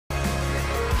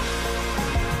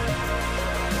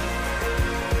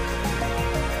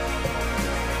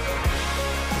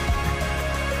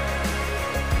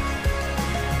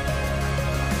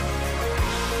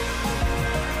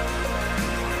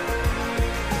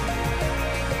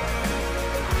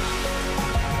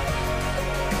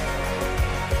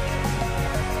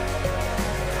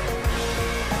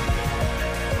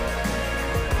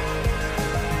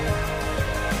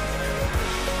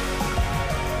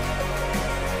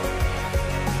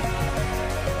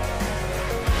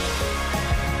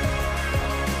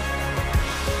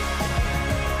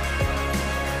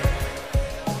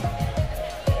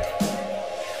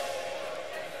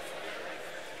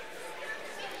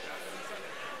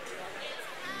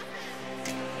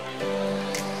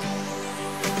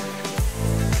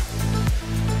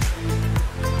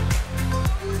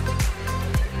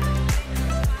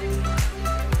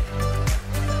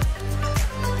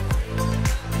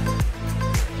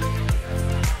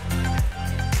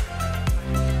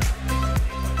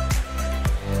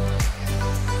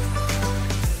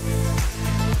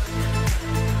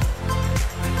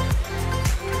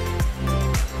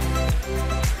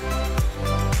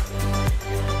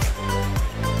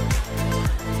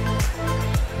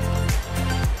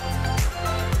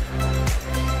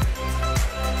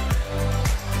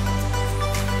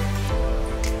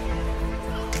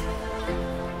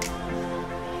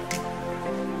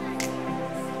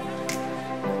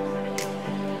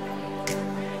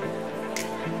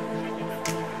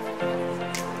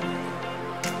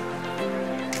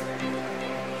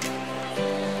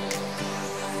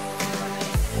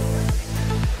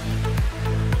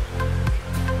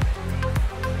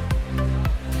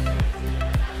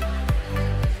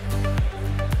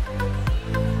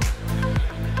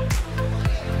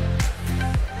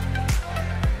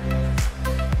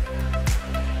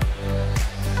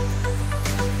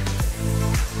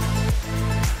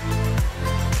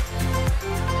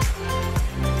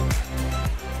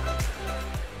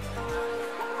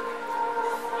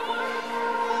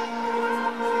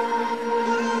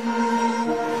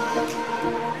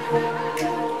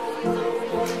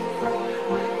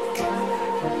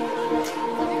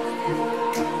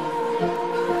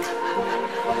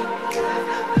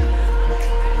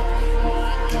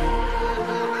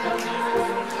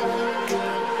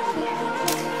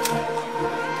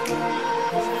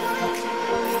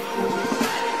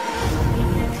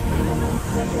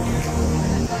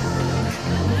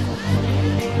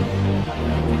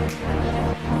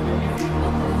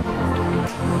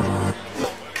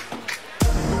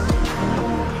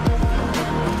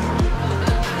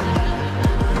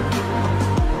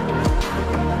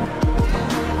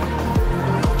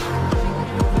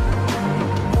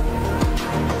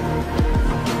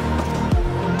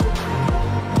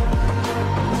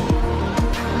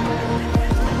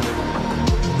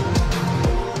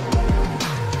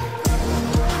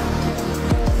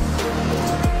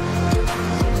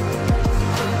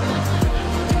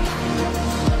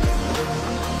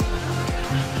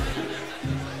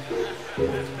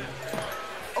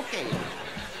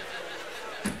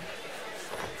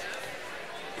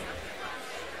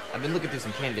I've been looking through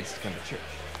some candidates to come to church.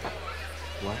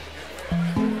 What?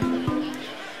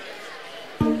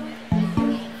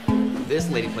 This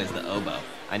lady plays the oboe.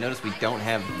 I noticed we don't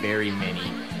have very many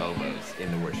oboes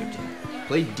in the worship team.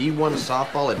 Play D1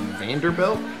 softball at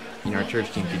Vanderbilt? You know, our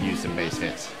church team could use some base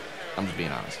hits. I'm just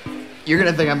being honest. You're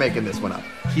gonna think I'm making this one up.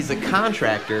 He's a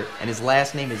contractor, and his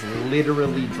last name is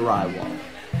literally drywall.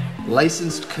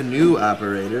 Licensed canoe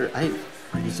operator.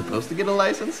 Are you supposed to get a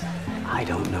license? I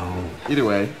don't know. Either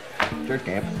way, church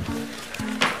camp.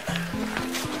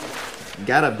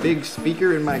 Got a big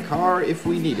speaker in my car if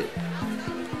we need it.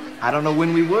 I don't know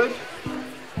when we would.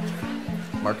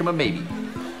 Mark him a maybe.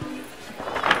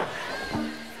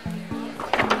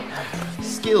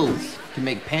 Skills. Can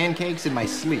make pancakes in my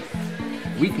sleep.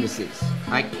 Weaknesses.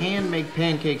 I can make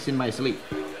pancakes in my sleep.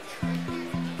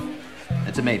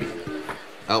 That's a maybe.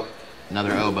 Oh,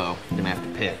 another oboe. Gonna have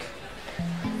to pick.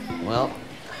 Well,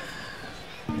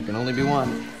 there can only be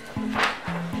one.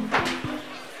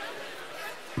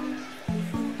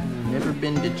 Never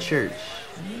been to church.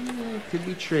 Could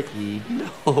be tricky.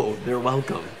 No, they're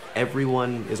welcome.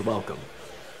 Everyone is welcome.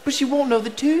 But she won't know the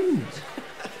tunes.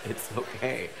 It's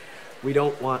okay. We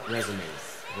don't want resumes.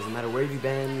 It doesn't matter where you've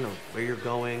been or where you're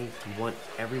going. We want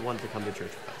everyone to come to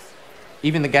church with us.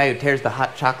 Even the guy who tears the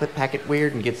hot chocolate packet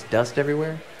weird and gets dust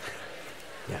everywhere?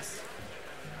 Yes.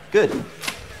 Good.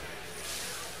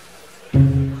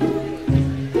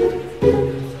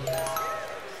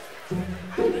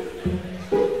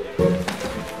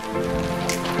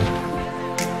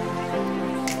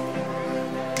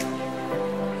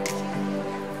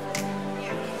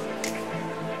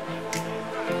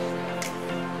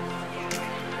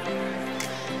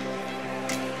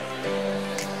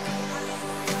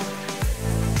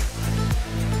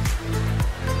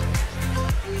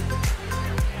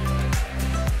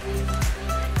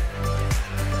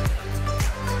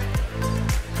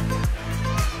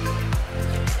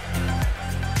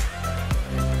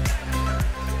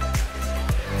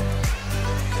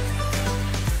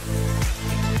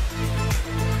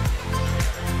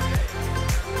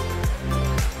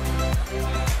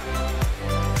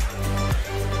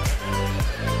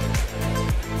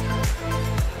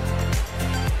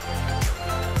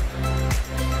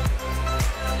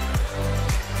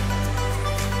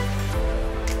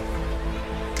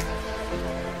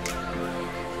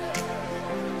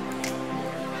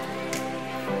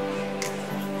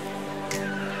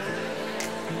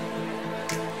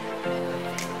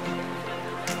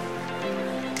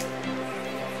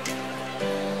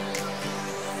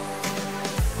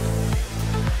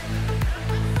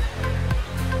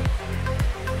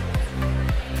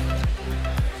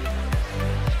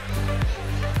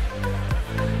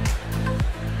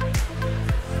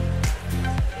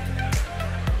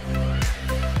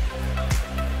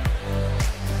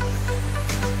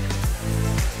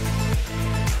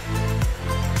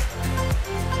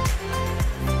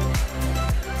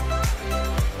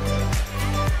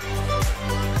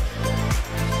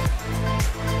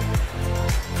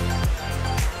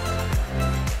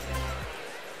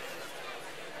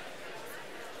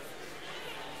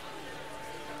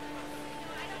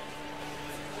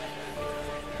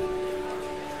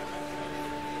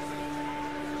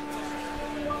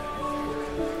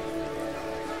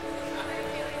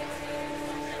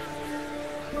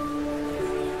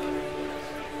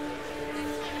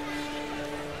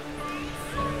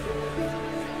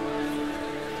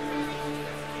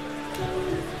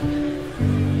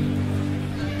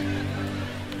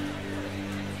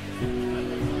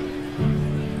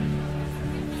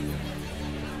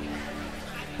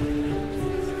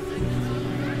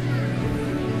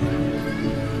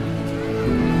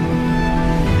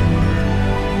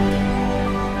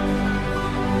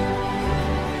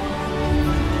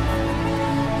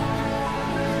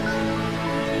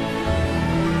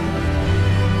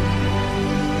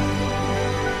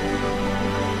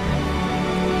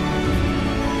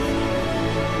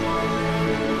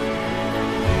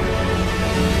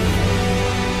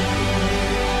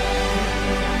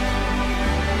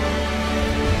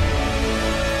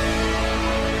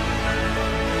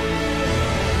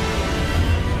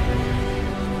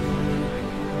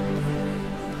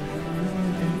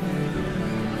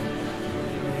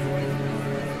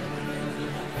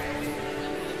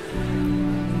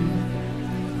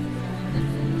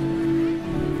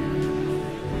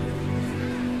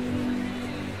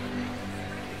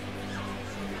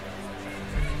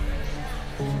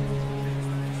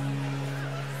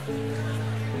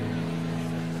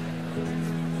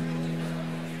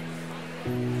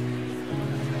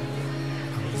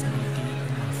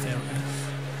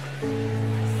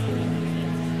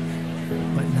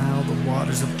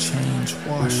 waters of change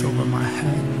wash over my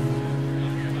head.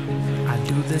 I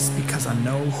do this because I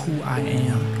know who I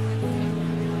am.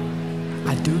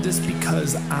 I do this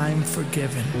because I'm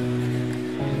forgiven.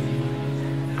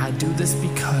 I do this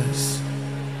because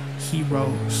He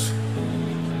rose.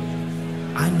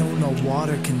 I know no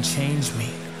water can change me,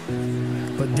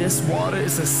 but this water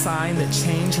is a sign that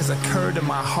change has occurred in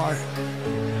my heart.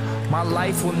 My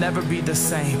life will never be the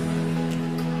same.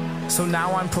 So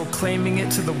now I'm proclaiming it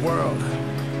to the world.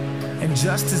 And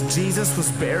just as Jesus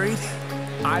was buried,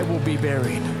 I will be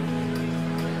buried.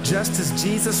 Just as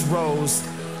Jesus rose,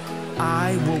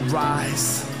 I will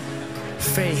rise.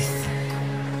 Faith,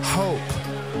 hope,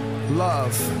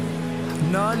 love,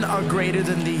 none are greater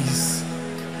than these.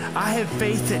 I have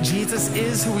faith that Jesus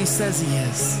is who He says He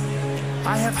is.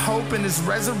 I have hope in His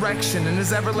resurrection and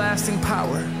His everlasting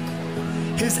power.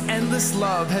 His endless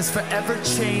love has forever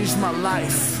changed my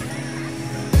life.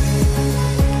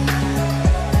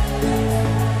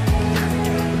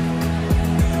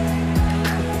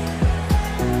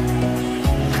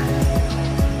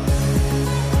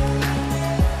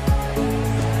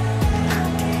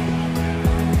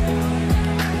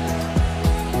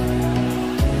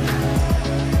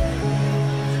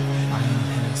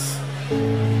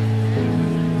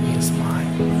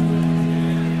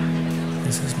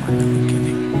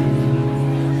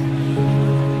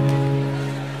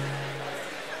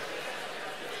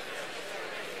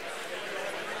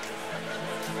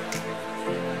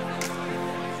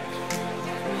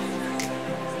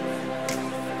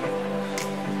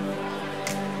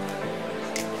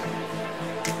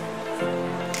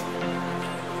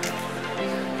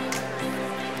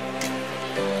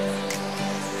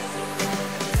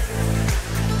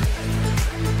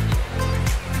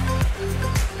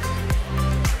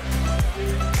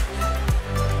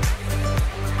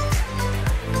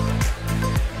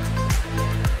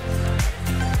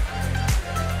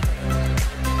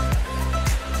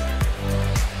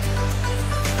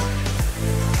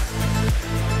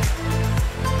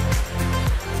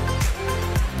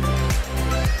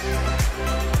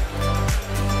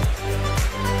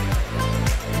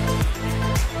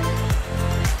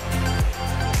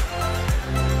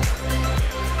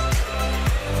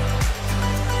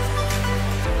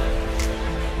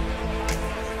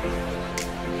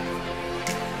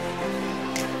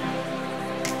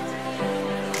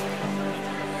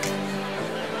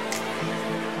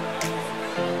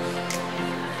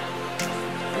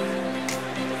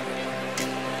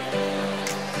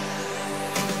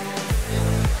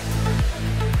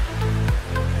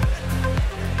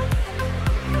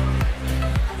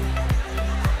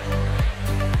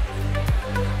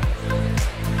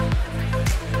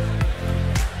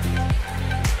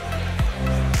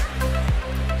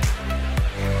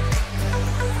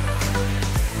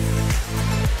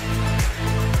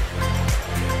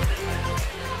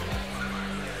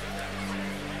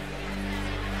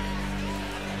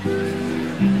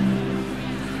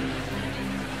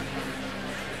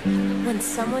 When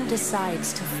someone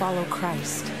decides to follow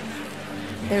Christ,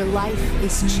 their life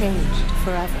is changed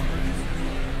forever.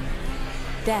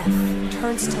 Death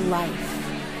turns to life.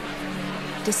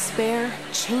 Despair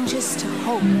changes to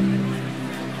hope.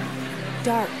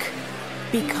 Dark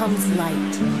becomes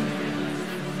light.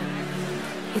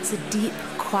 It's a deep,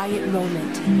 quiet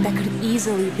moment that could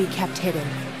easily be kept hidden.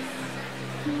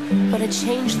 But a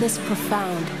change this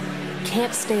profound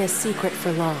can't stay a secret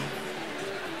for long.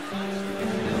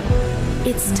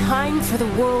 It's time for the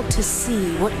world to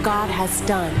see what God has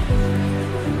done.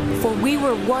 For we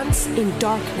were once in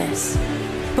darkness,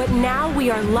 but now we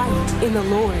are light in the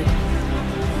Lord.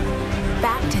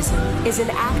 Baptism is an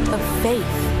act of faith.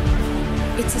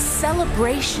 It's a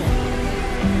celebration,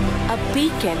 a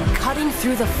beacon cutting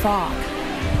through the fog,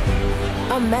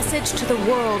 a message to the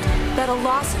world that a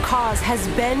lost cause has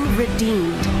been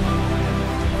redeemed,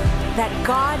 that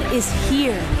God is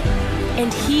here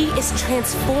and He is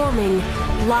transforming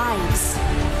lives.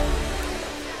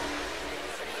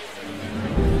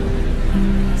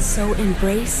 So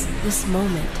embrace this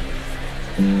moment.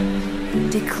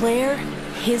 Declare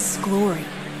His glory.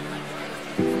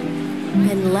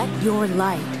 And let your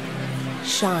light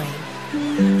shine.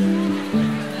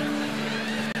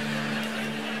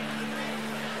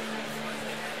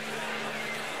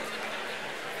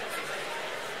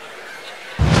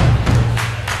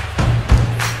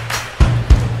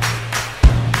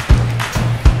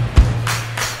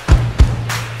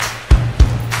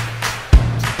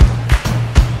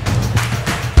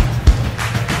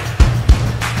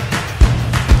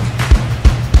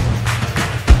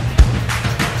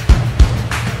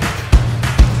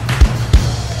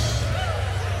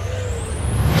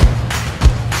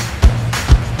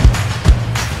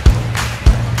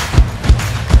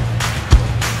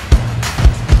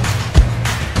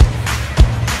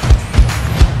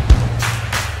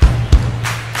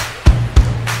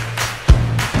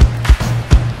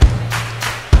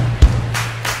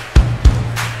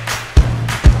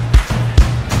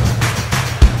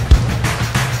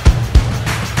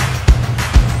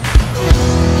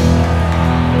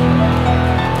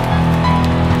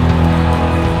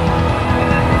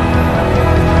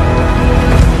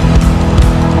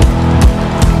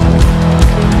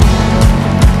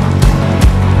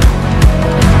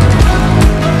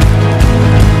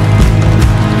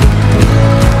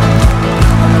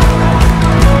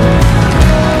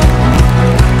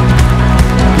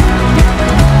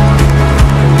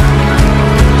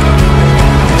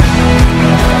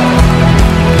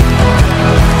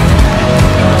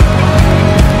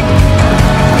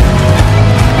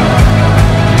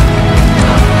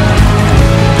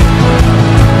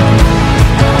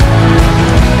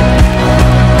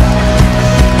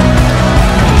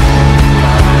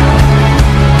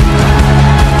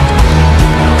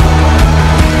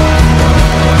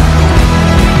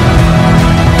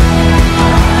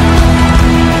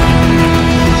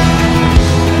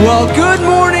 Well, good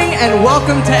morning and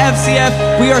welcome to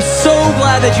FCF. We are so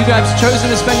glad that you guys have chosen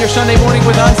to spend your Sunday morning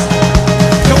with us.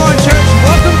 Come on, church.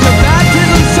 Welcome to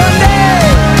Baptism Sunday.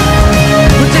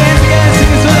 Put your hands together and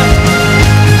sing this with us.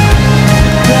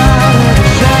 Out of the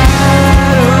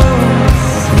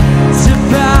shadows,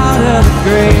 step out of the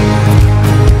grave,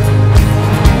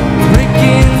 break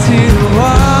into the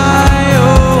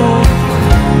wild,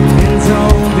 and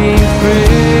don't be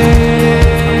afraid.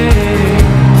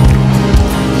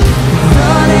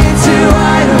 Run into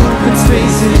wide open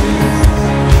spaces,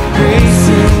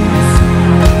 graces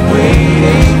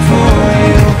waiting for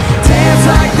you. Dance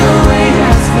like the weight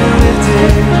has been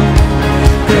lifted,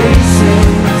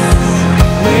 graces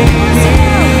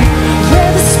waiting.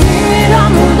 Where the Spirit of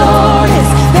the Lord is,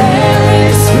 there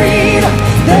is freedom,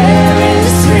 there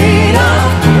is freedom.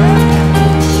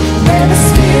 Where the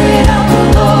Spirit of the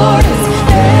Lord is,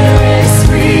 there is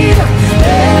freedom,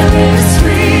 there is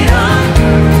freedom.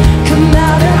 Come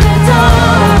out of the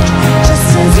dark, just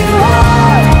as you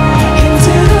are,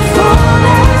 into the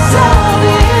fullness of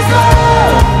His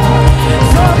love.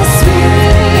 For the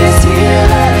Spirit is here,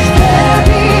 let there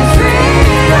be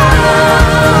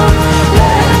freedom.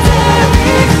 Let there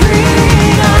be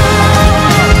freedom.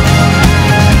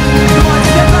 Come on,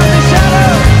 step out of the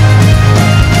shadow.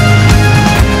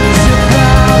 Step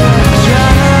out of the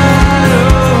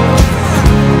shadows.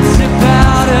 Step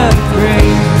out of the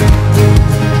grave.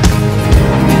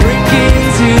 Break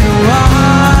into the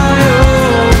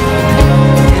wild,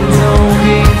 and don't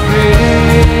be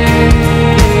afraid.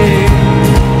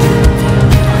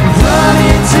 Run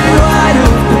into wide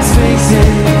open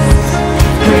spaces,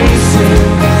 graces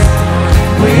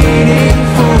waiting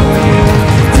for you.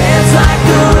 Dance like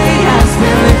the weight has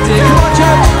been lifted. Come on,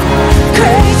 church.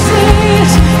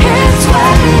 Graces is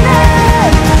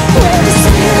waiting. Where the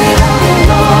Spirit of the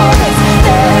Lord is,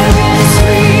 there is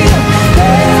freedom,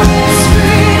 there is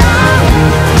freedom.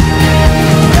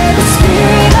 Where the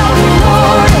Spirit of the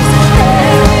Lord is,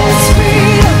 there is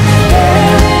freedom,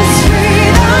 there is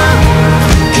freedom.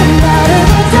 Come out of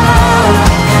the dark,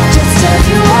 just as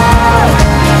you are,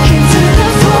 into the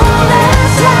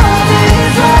fullness of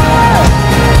His love.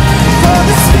 For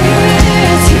the Spirit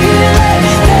is here, let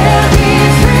there be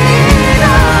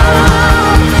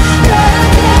freedom. Let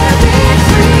there be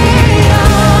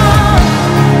freedom.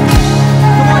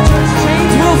 Come on, church,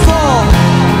 chains will fall.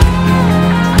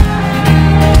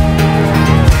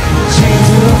 Chains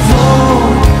will fall,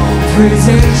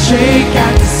 prisons shake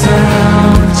at the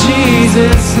sound of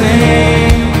Jesus'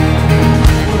 name.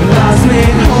 Lives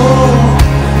made whole,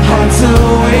 hearts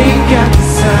awake at the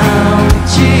sound of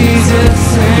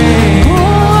Jesus' name.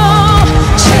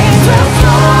 Chains will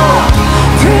fall,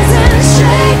 prisons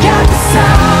shake at the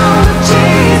sound of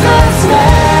Jesus'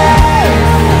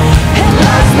 name. And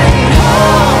lives made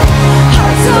whole,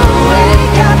 hearts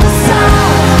awake at the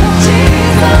sound of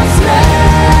Jesus'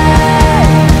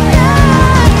 name.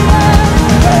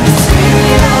 Where the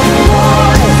Spirit of the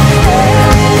Lord is,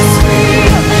 there is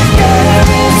freedom, there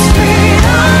is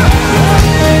freedom.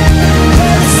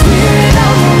 Where the Spirit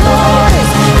of the Lord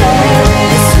is, there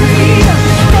is freedom,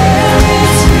 there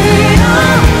is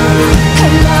freedom.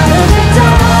 Come out of the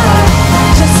dark,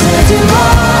 just as you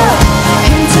are,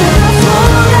 into the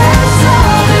fullness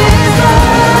of His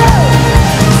love.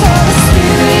 For the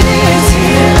Spirit is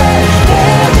here, let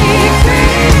there be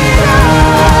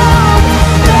freedom.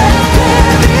 Let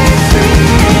there be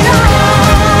freedom.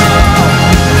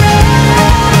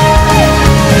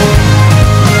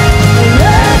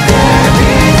 Let there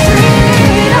be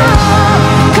freedom.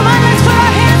 Come on, let's put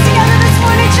our hands together this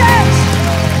morning, church.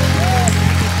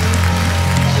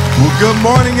 Well, good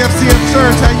morning, FCF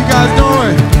Church. How you guys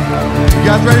doing? You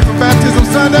guys ready for Baptism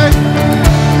Sunday?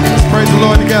 Let's praise the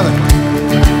Lord together.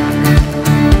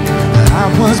 I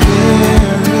was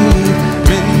buried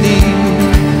beneath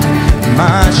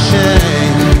my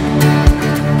shame.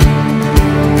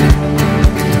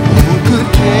 Who could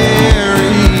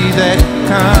carry that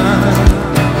kind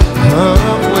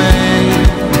of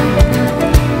weight?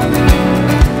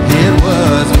 It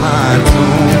was my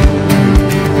tomb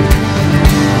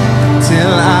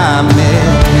till I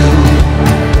met you.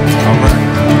 All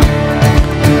right.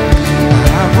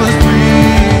 I was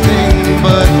breathing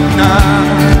but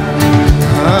not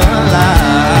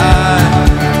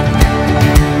alive.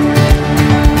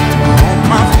 All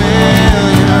my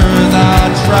failures I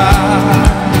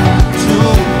tried to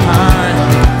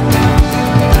hide.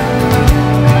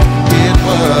 It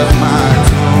was my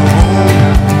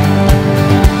tomb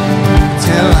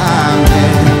till I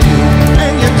met you.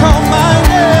 And you called my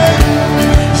name.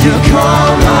 You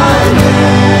called my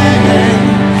name,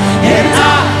 and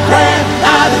I ran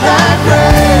out of that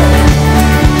grave.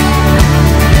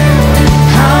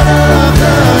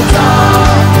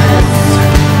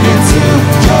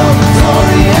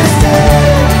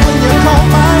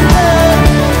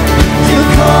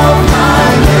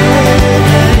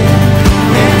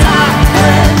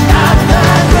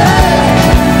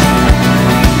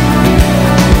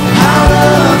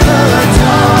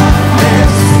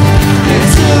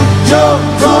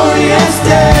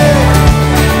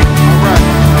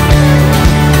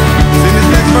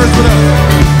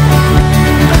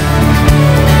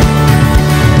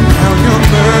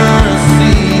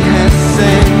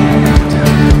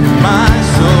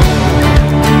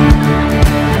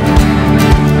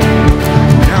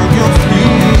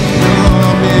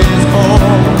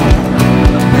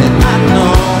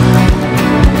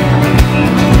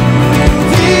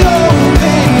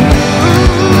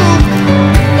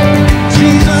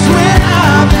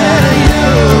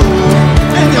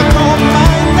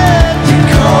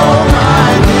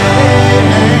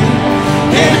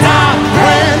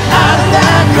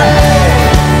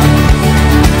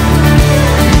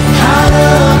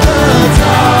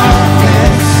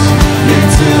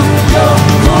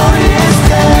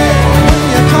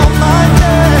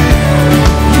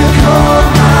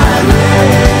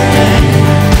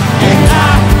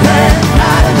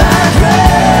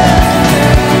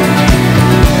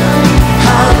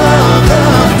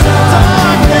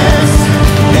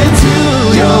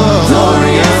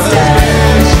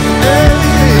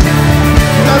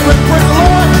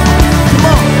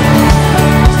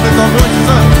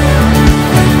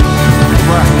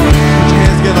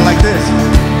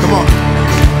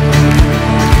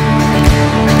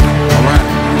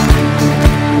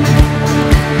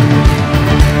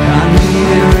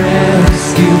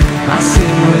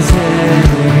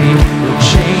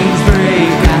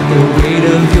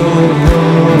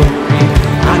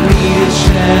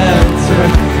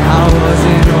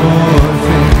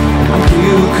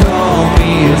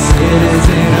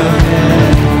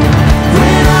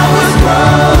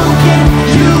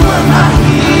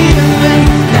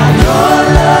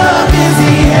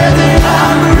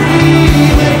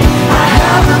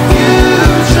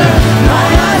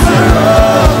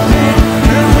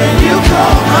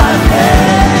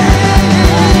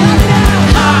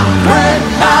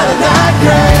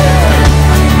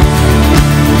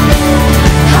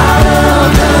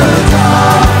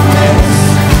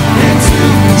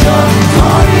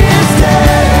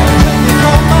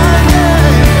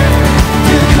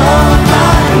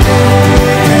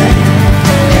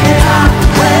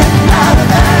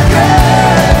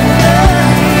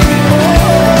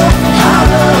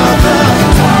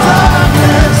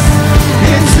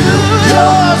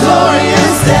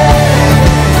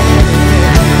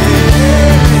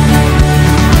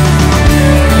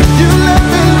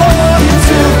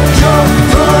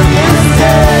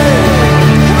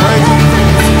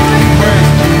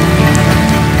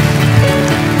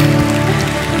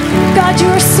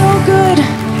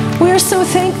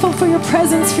 thankful for your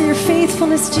presence, for your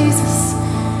faithfulness, Jesus.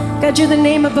 God, you're the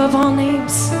name above all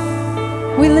names.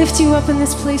 We lift you up in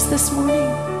this place this morning.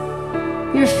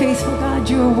 You're faithful, God.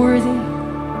 You are worthy.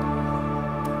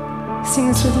 Sing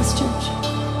this with us, church.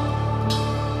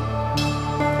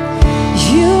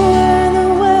 You were the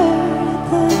Word at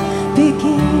the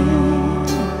beginning,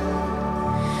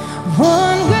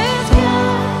 one with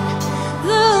God,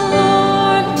 the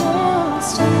Lord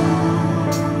Most High.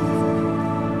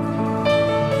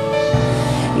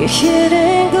 Your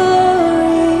hidden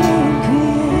glory in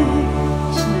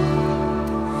creation,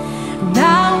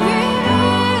 now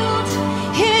revealed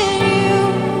in you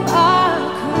are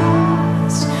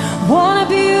Christ. What a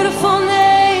beautiful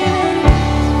name.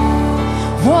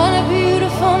 What a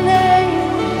beautiful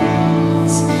name it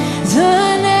is, the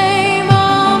name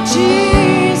of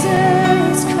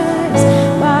Jesus Christ,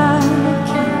 my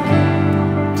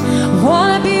King. What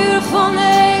a beautiful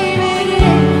name it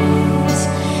is,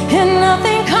 and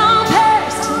nothing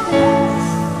compares to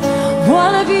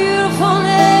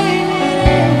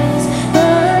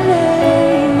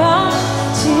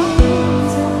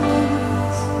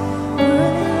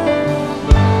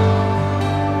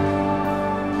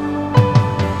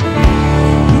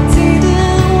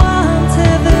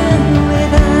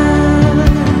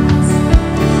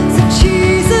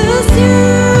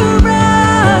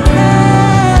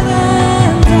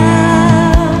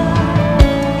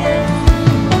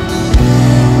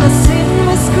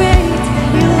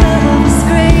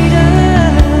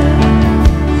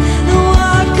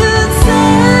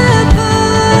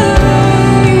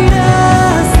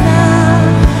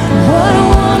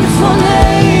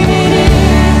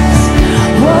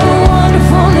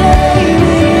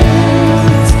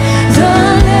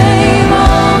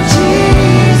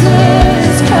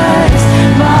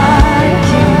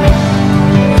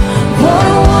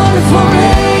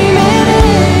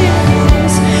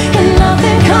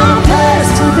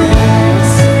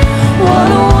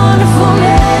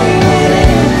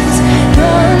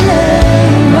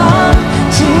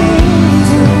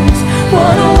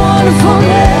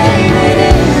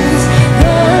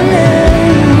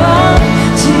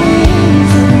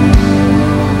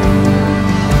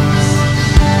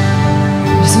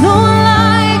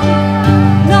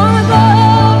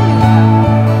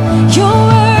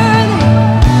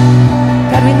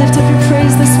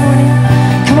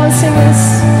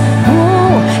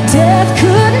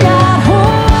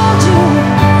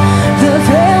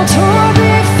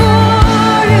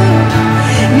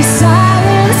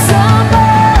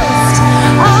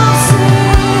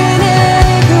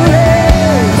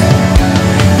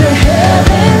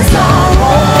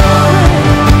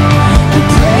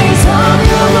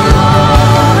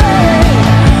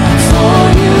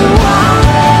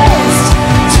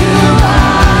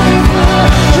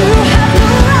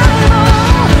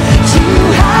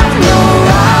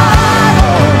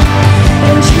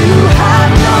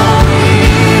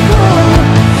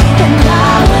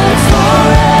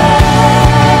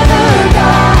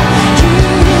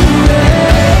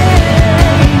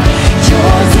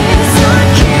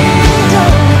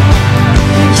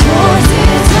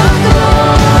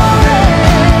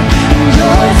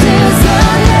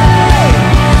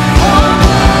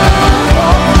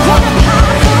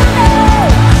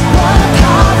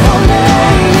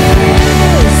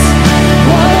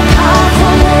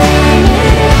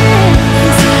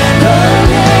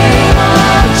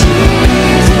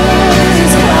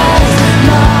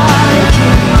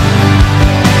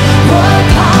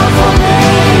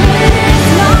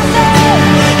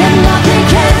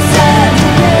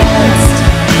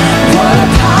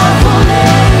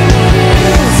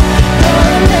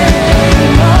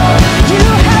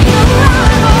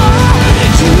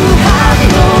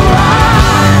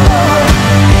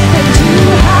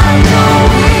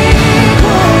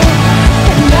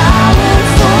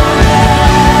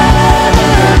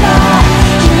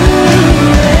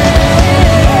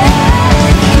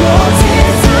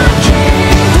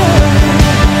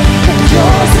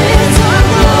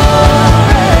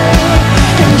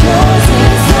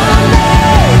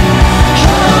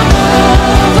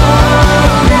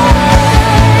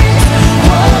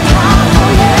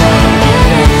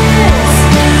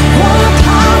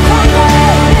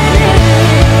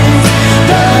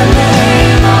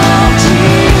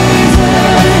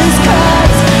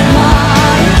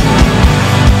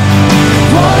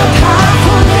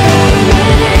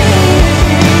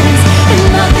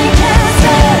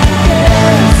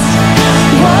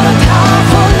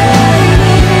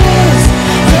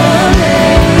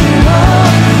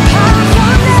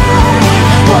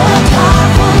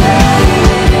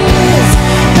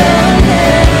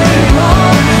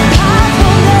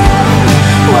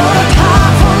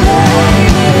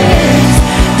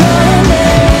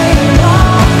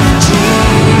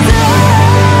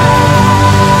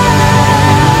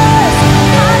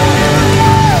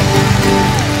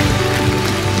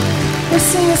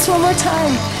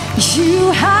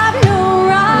You have no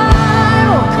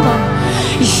rival. Come on.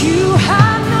 You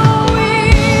have no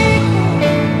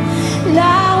equal.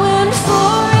 Now and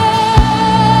forever,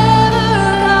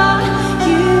 God,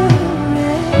 you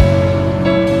reign.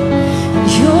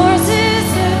 Yours is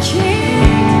the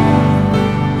kingdom.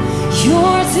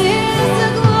 Yours is the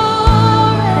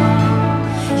glory.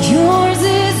 Yours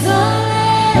is the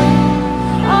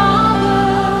name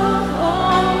above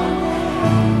all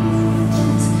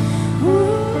names.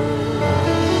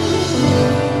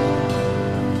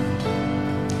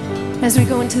 As we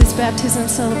go into this baptism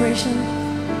celebration,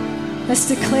 let's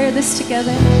declare this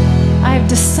together. I have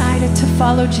decided to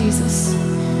follow Jesus.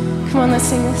 Come on, let's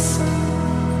sing this.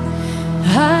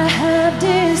 I have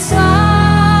decided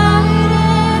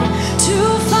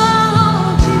to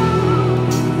follow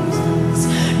Jesus.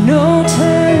 No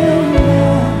turning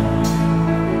back.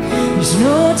 There's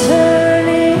no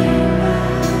turning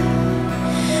back.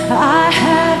 I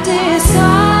have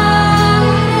decided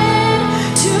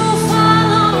to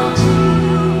follow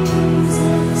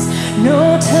Jesus.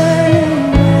 No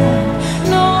turning back.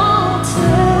 No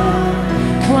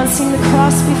turning. Come on, sing the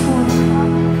cross before me.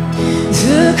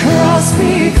 The cross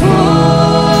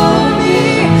before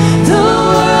me, the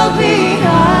world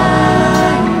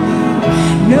behind me.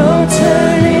 No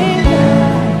turning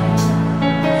back.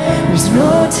 There's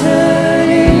no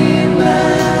turning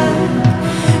back.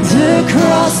 The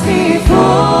cross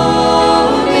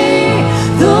before me,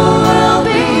 the world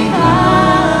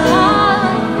behind.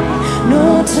 No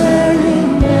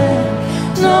turning back.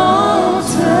 No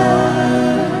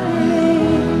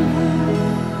turning back.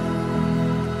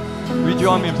 Will you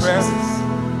join me in prayer?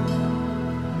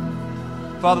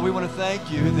 Father, we want to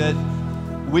thank you that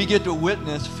we get to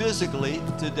witness physically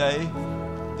today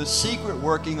the secret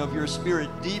working of your Spirit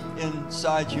deep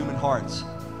inside human hearts.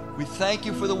 We thank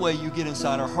you for the way you get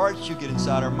inside our hearts, you get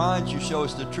inside our minds, you show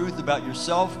us the truth about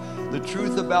yourself, the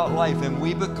truth about life, and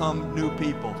we become new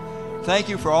people. Thank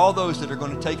you for all those that are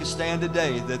going to take a stand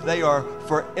today, that they are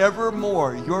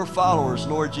forevermore your followers,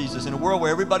 Lord Jesus. In a world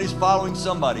where everybody's following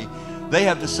somebody, they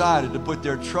have decided to put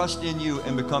their trust in you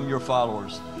and become your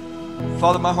followers.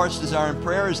 Father, my heart's desire and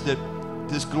prayer is that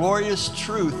this glorious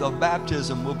truth of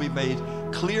baptism will be made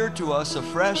clear to us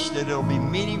afresh, that it'll be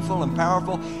meaningful and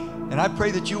powerful. And I pray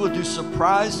that you will do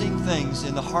surprising things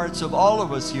in the hearts of all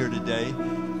of us here today.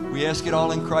 We ask it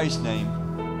all in Christ's name.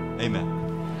 Amen.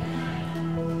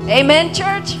 Amen,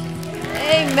 church.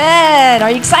 Amen.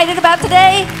 Are you excited about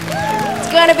today?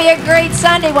 It's going to be a great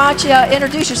Sunday. Why don't you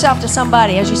introduce yourself to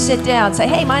somebody as you sit down. Say,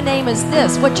 hey, my name is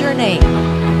this. What's your name?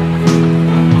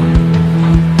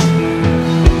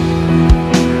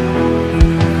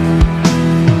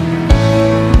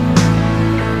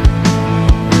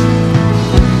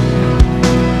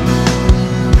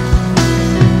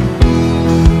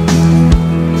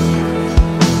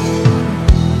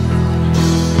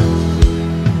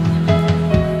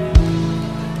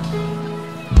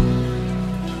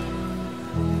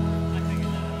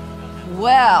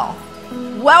 Well,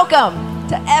 welcome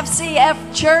to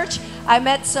FCF Church. I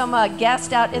met some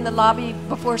guests out in the lobby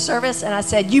before service, and I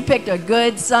said, you picked a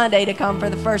good Sunday to come for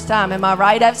the first time. Am I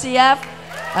right, FCF?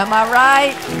 Am I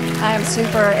right? I am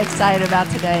super excited about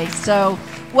today. So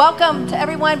welcome to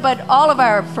everyone, but all of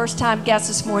our first-time guests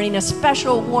this morning, a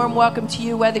special warm welcome to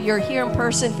you, whether you're here in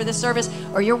person for this service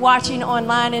or you're watching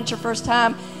online and it's your first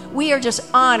time. We are just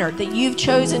honored that you've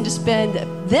chosen to spend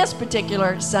this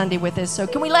particular Sunday with us. So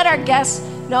can we let our guests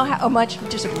know how much we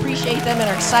just appreciate them and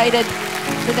are excited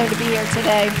for them to be here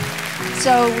today?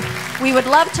 So we would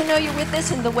love to know you're with us,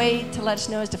 and the way to let us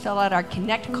know is to fill out our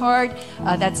Connect card.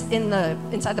 That's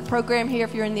inside the program here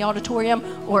if you're in the auditorium,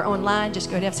 or online.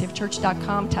 Just go to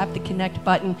fcfchurch.com, tap the Connect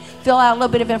button, fill out a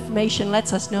little bit of information,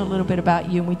 lets us know a little bit about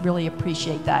you, and we'd really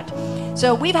appreciate that.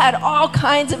 So we've had all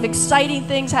kinds of exciting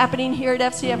things happening here at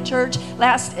FCF Church.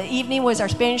 Last evening was our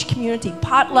Spanish community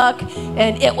potluck,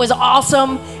 and it was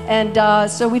awesome.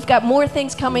 And so we've got more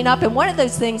things coming up, and one of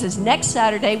those things is next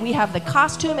Saturday we have the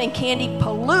Costume and Candy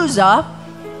Palooza.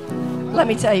 Let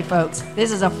me tell you, folks,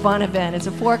 this is a fun event. It's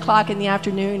at 4 o'clock in the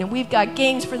afternoon, and we've got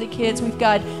games for the kids. We've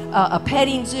got a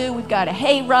petting zoo. We've got a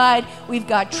hay ride. We've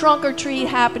got trunk or treat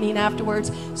happening afterwards.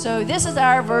 So this is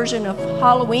our version of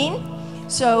Halloween.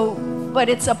 But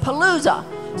it's a palooza.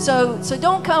 So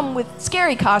don't come with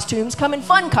scary costumes. Come in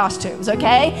fun costumes,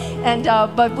 okay? And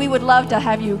but we would love to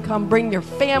have you come. Bring your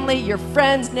family, your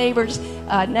friends, neighbors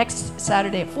next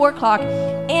Saturday at 4 o'clock.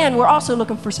 And we're also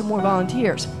looking for some more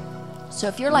volunteers. So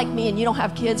if you're like me and you don't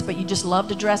have kids, but you just love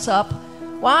to dress up,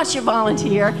 Once you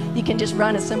volunteer, you can just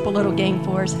run a simple little game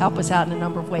for us, help us out in a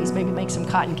number of ways, maybe make some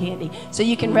cotton candy. So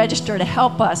you can register to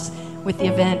help us with the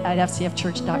event at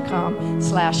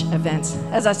fcfchurch.com/events.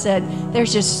 As I said,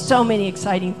 there's just so many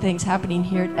exciting things happening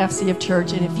here at FCF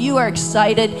Church. And if you are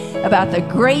excited about the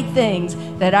great things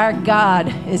that our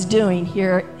God is doing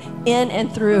here in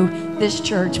and through this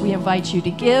church, we invite you to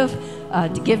give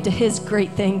to his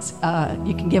great things.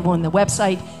 You can give on the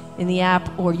website, in the app,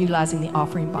 or utilizing the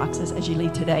offering boxes as you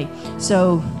leave today.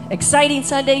 So, exciting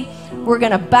Sunday. We're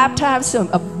going to baptize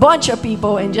a bunch of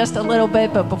people in just a little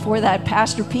bit, but before that,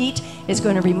 Pastor Pete is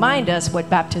going to remind us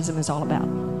what baptism is all about.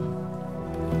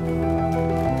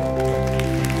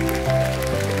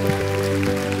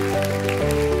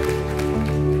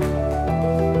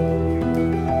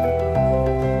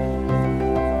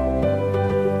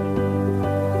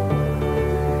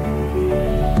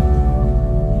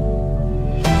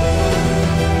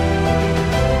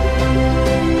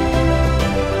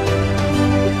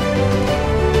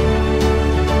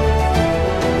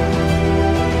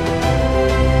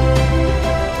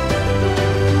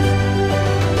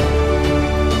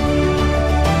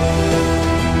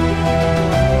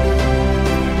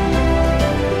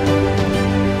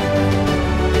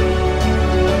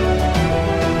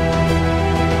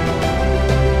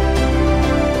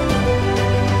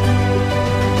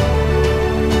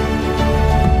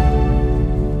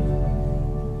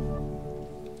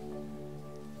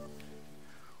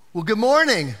 Well, good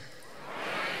morning.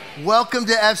 Welcome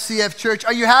to FCF Church.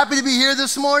 Are you happy to be here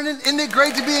this morning? Isn't it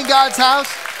great to be in God's house?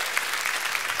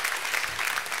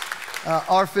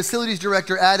 Our facilities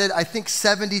director added, I think,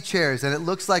 70 chairs, and it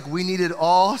looks like we needed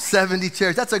all 70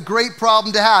 chairs. That's a great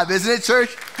problem to have, isn't it,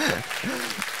 church?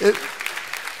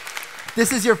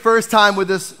 This is your first time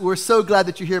with us. We're so glad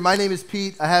that you're here. My name is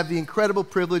Pete. I have the incredible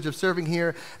privilege of serving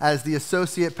here as the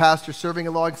associate pastor, serving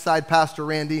alongside Pastor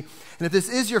Randy. And if this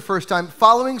is your first time,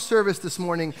 following service this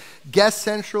morning, Guest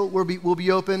Central will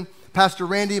be open. Pastor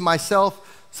Randy,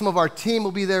 myself, some of our team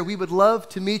will be there. We would love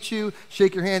to meet you,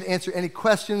 shake your hand, answer any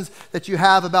questions that you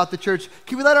have about the church.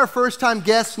 Can we let our first-time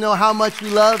guests know how much we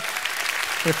love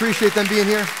and appreciate them being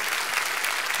here?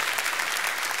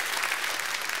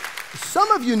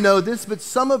 Some of you know this, but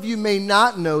some of you may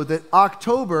not know that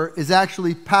October is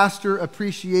actually Pastor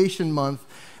Appreciation Month,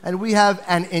 and we have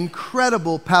an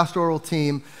incredible pastoral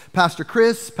team. Pastor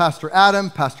Chris, Pastor Adam,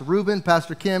 Pastor Ruben,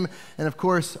 Pastor Kim, and of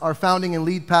course, our founding and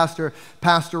lead pastor,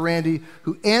 Pastor Randy,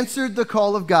 who answered the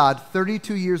call of God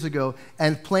 32 years ago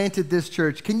and planted this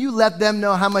church. Can you let them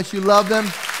know how much you love them?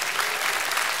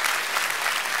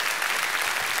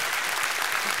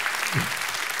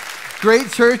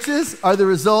 Great churches are the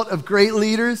result of great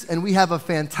leaders, and we have a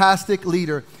fantastic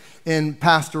leader in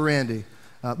Pastor Randy.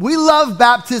 We love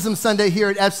Baptism Sunday here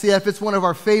at FCF. It's one of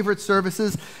our favorite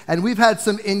services, and we've had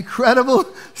some incredible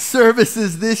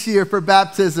services this year for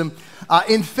baptism.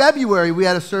 In February, we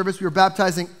had a service. We were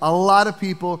baptizing a lot of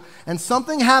people, and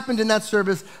something happened in that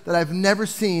service that I've never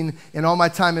seen in all my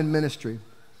time in ministry.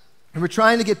 And we're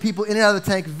trying to get people in and out of the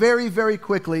tank very, very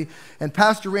quickly, and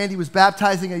Pastor Randy was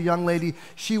baptizing a young lady.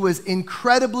 She was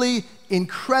incredibly,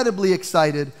 incredibly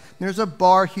excited. There's a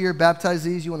bar here,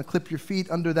 baptizees. You want to clip your feet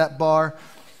under that bar.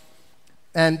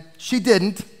 And she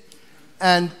didn't.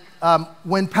 And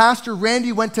when Pastor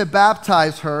Randy went to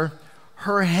baptize her,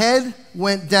 her head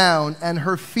went down and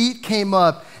her feet came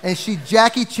up, and she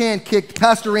Jackie Chan kicked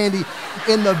Pastor Randy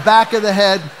in the back of the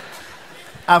head.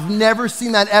 I've never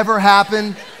seen that ever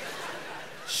happen.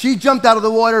 She jumped out of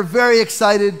the water, very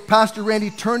excited. Pastor Randy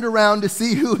turned around to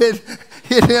see who had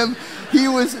hit him. He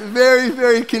was very,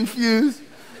 very confused.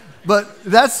 But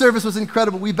that service was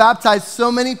incredible. We baptized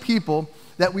so many people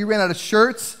that we ran out of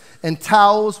shirts and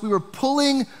towels. We were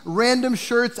pulling random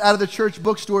shirts out of the church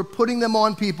bookstore, putting them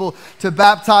on people to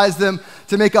baptize them,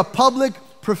 to make a public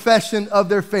profession of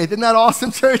their faith. Isn't that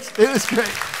awesome, church? It was great.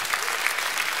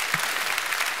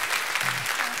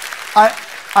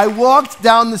 I walked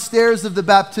down the stairs of the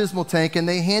baptismal tank, and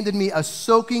they handed me a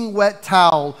soaking wet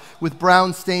towel with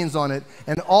brown stains on it.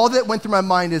 And all that went through my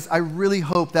mind is, I really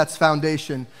hope that's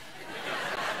foundation.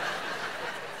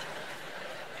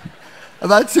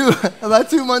 About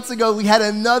two months ago, we had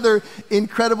another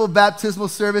incredible baptismal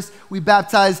service. We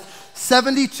baptized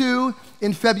 72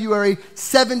 in February,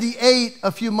 78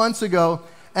 a few months ago.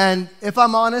 And if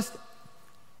I'm honest,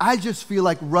 I just feel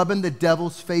like rubbing the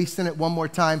devil's face in it one more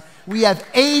time. We have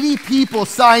 80 people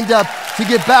signed up to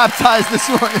get baptized this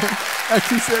morning.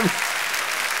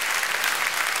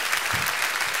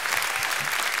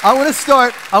 I want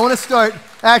to start.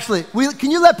 Actually,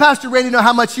 can you let Pastor Randy know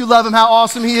how much you love him, how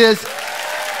awesome he is?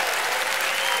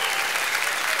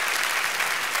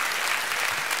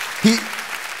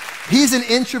 He's an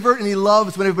introvert and he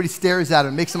loves when everybody stares at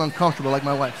him. It makes him uncomfortable, like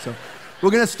my wife. So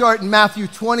we're going to start in Matthew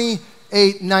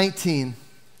 28:19.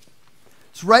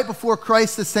 It's right before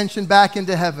Christ's ascension back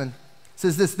into heaven. It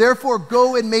says this, therefore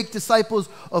go and make disciples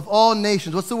of all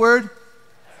nations. What's the word?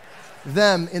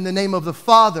 Them, in the name of the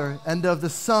Father and of the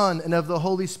Son and of the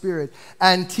Holy Spirit,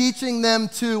 and teaching them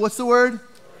to, what's the word?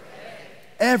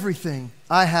 Everything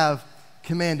I have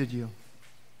commanded you.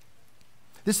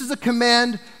 This is a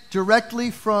command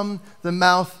directly from the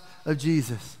mouth of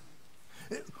Jesus.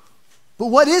 But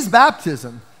what is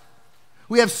baptism?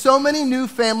 We have so many new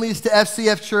families to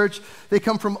FCF Church. They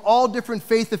come from all different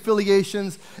faith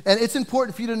affiliations, and it's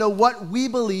important for you to know what we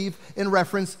believe in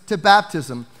reference to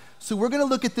baptism. So we're going to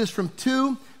look at this from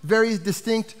two very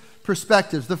distinct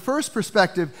perspectives. The first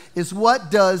perspective is,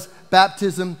 what does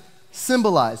baptism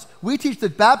symbolize? We teach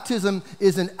that baptism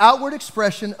is an outward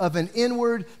expression of an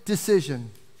inward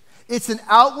decision. It's an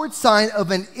outward sign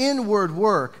of an inward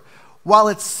work. While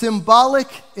it's symbolic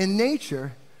in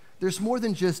nature, there's more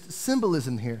than just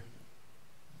symbolism here.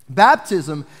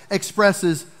 Baptism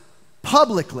expresses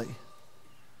publicly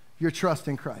your trust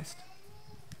in Christ.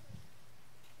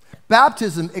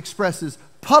 Baptism expresses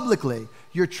publicly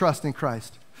your trust in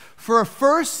Christ. For a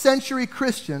first century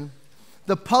Christian,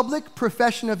 the public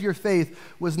profession of your faith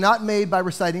was not made by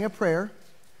reciting a prayer.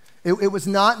 It was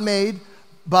not made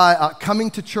by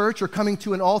coming to church or coming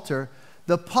to an altar.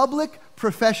 The public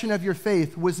profession of your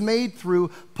faith was made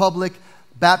through public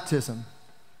baptism.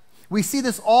 We see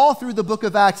this all through the book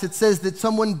of Acts. It says that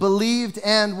someone believed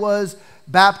and was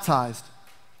baptized.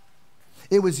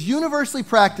 It was universally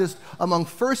practiced among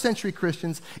first century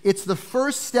Christians. It's the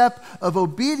first step of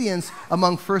obedience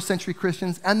among first century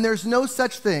Christians, and there's no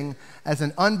such thing as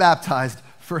an unbaptized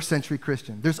first century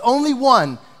Christian. There's only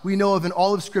one we know of in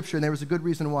all of Scripture, and there was a good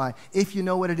reason why. If you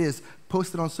know what it is,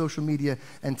 post it on social media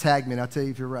and tag me, and I'll tell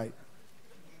you if you're right.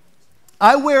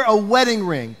 I wear a wedding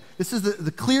ring. This is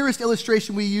the clearest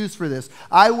illustration we use for this.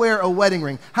 I wear a wedding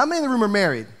ring. How many in the room are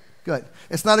married? Good.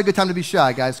 It's not a good time to be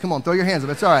shy, guys. Come on, throw your hands up.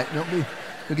 It's all right. Don't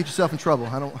get yourself in trouble.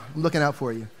 I'm looking out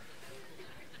for you.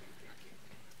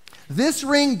 This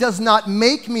ring does not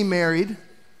make me married,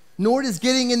 nor does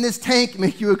getting in this tank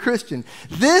make you a Christian.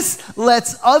 This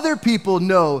lets other people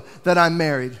know that I'm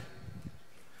married.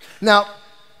 Now,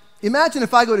 imagine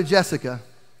if I go to Jessica,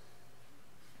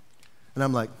 and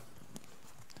I'm like,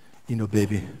 you know,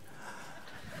 baby,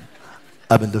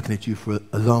 I've been looking at you for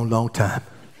a long, long time.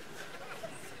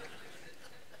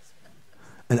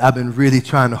 And I've been really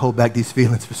trying to hold back these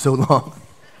feelings for so long.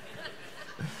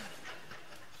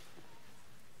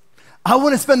 I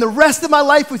want to spend the rest of my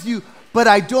life with you, but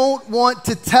I don't want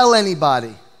to tell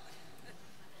anybody.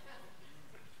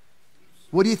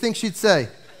 What do you think she'd say?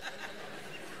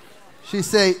 She'd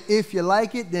say, if you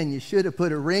like it, then you should have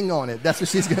put a ring on it. That's what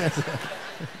she's going to say.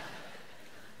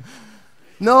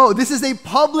 No, this is a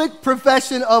public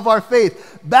profession of our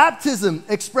faith. Baptism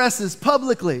expresses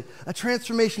publicly a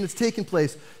transformation that's taken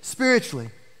place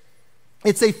spiritually.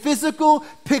 It's a physical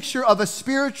picture of a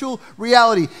spiritual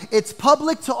reality. It's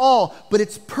public to all, but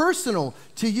it's personal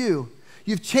to you.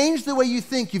 You've changed the way you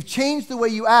think. You've changed the way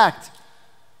you act.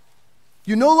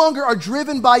 You no longer are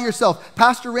driven by yourself.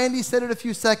 Pastor Randy said it a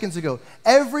few seconds ago.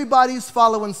 Everybody's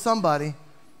following somebody.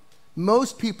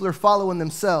 Most people are following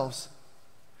themselves.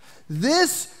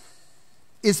 This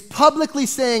is publicly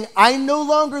saying, I no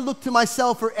longer look to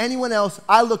myself or anyone else.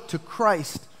 I look to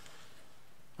Christ.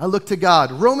 I look to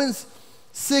God. Romans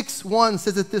 6:1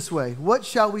 says it this way. What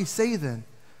shall we say then?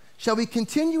 Shall we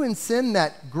continue in sin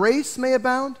that grace may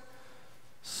abound?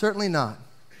 Certainly not.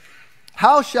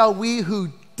 How shall we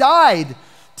who died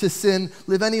to sin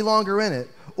live any longer in it?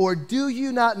 Or do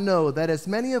you not know that as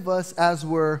many of us as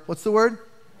were, what's the word?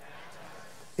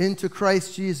 Into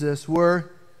Christ Jesus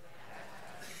were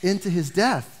into his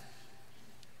death.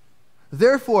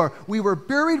 Therefore, we were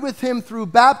buried with him through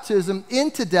baptism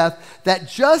into death, that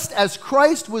just as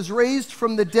Christ was raised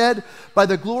from the dead by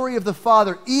the glory of the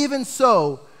Father, even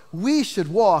so we should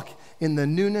walk in the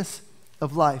newness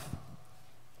of life.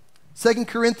 2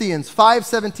 Corinthians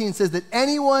 5:17 says that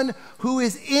anyone who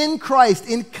is in Christ,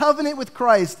 in covenant with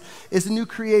Christ, is a new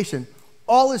creation.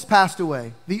 All is passed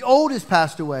away. The old is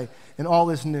passed away, and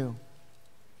all is new.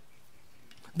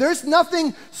 There's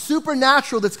nothing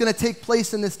supernatural that's going to take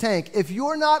place in this tank. If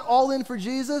you're not all in for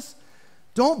Jesus,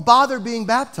 don't bother being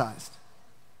baptized.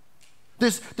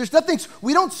 There's nothing,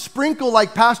 we don't sprinkle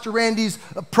like Pastor Randy's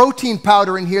protein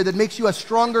powder in here that makes you a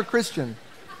stronger Christian.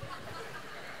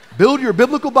 Build your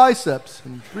biblical biceps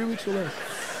in 3 weeks or less.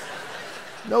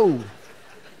 No.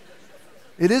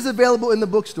 It is available in the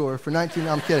bookstore for $19.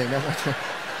 I'm kidding. That's not true.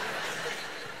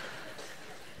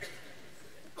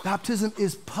 Baptism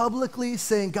is publicly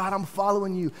saying, God, I'm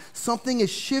following you. Something is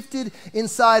shifted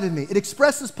inside of me. It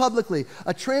expresses publicly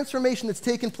a transformation that's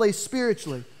taken place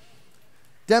spiritually,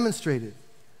 demonstrated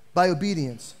by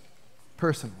obedience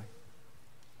personally.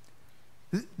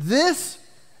 This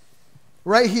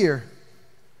right here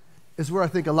is where I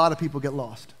think a lot of people get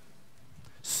lost.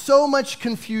 So much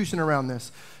confusion around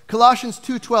this. Colossians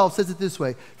 2:12 says it this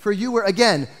way, for you were,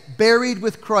 again, buried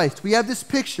with Christ. We have this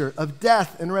picture of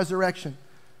death and resurrection.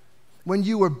 When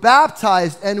you were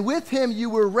baptized, and with him you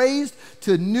were raised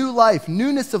to new life.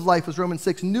 Newness of life was Romans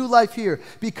 6. New life here.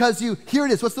 Because you, here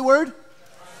it is. What's the word?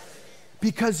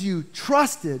 Because you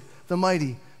trusted the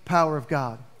mighty power of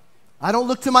God. I don't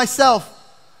look to myself.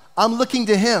 I'm looking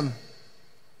to him.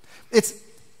 It's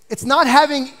not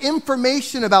having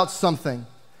information about something.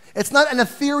 It's not an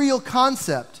ethereal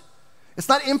concept. It's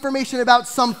not information about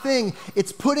something.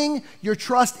 It's putting your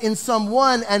trust in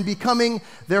someone and becoming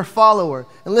their follower.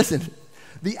 And listen,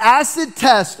 the acid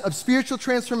test of spiritual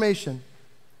transformation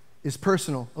is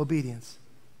personal obedience.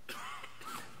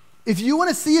 If you want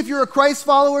to see if you're a Christ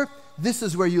follower, this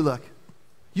is where you look.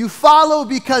 You follow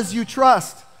because you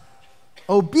trust.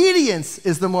 Obedience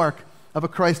is the mark of a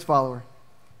Christ follower.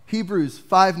 Hebrews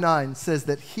 5:9 says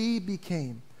that he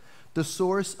became the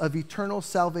source of eternal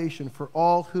salvation for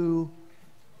all who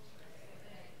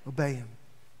obey him.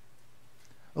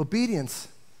 Obedience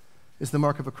is the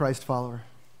mark of a Christ follower.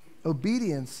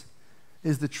 Obedience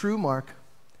is the true mark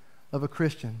of a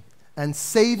Christian. And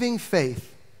saving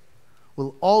faith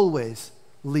will always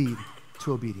lead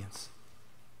to obedience.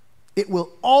 It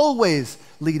will always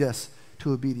lead us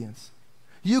to obedience.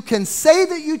 You can say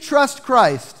that you trust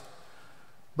Christ,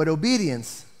 but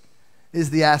obedience is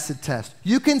the acid test.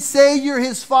 You can say you're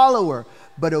his follower,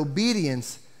 but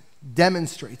obedience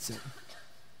demonstrates it.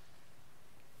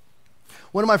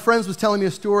 One of my friends was telling me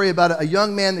a story about a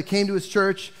young man that came to his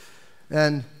church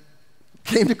and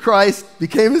came to Christ,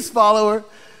 became his follower,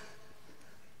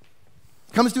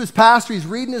 comes to his pastor, he's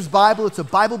reading his Bible, it's a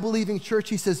Bible-believing church.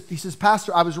 He says,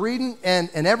 Pastor, I was reading, and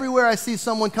everywhere I see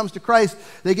someone comes to Christ,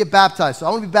 they get baptized. So I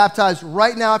want to be baptized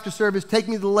right now after service. Take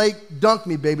me to the lake, dunk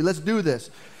me, baby, let's do this.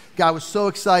 Guy was so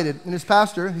excited. And his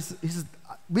pastor, he says,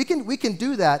 we can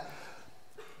do that,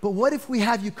 but what if we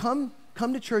have you come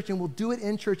to church and we'll do it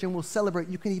in church and we'll celebrate.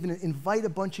 You can even invite a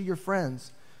bunch of your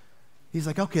friends. He's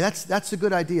like, okay, that's a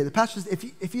good idea. The pastor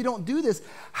says, if you don't do this,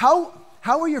 how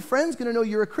are your friends going to know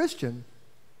you're a Christian?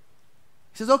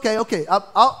 He says, okay,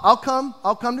 I'll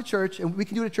come to church and we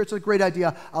can do it at church. It's a great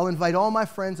idea. I'll invite all my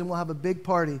friends and we'll have a big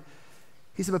party.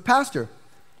 He said, but pastor,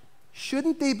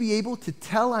 shouldn't they be able to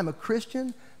tell I'm a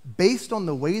Christian based on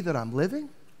the way that I'm living?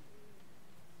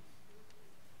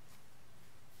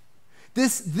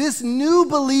 This new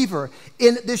believer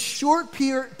in this short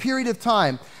period of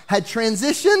time had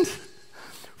transitioned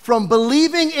from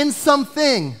believing in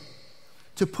something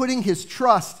to putting his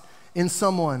trust in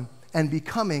someone and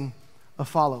becoming a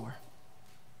follower.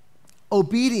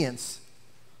 Obedience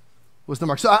was the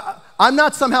mark. So I'm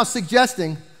not somehow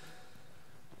suggesting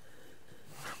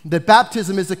that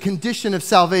baptism is a condition of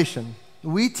salvation.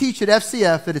 We teach at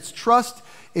FCF that it's trust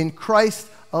in Christ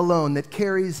alone that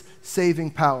carries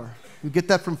saving power. We get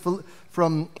that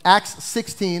from Acts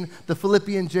 16, the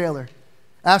Philippian jailer.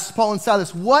 Asks Paul and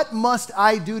Silas, what must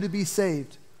I do to be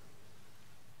saved?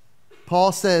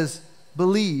 Paul says,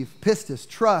 believe, pistis,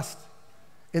 trust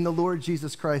in the Lord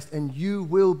Jesus Christ, and you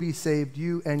will be saved,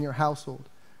 you and your household.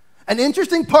 An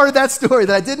interesting part of that story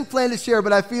that I didn't plan to share,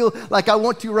 but I feel like I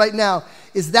want to right now,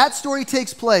 is that story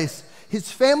takes place.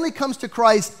 His family comes to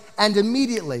Christ, and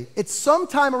immediately, it's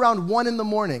sometime around 1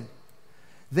 a.m,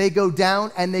 they go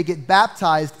down and they get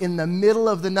baptized in the middle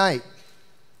of the night.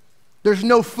 There's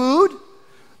no food.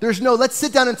 There's no, let's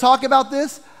sit down and talk about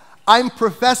this. I'm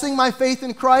professing my faith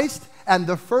in Christ, and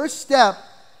the first step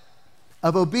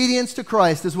of obedience to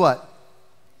Christ is what?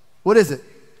 What is it?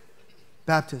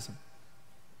 Baptism.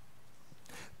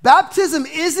 Baptism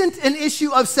isn't an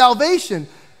issue of salvation.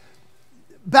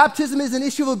 Baptism is an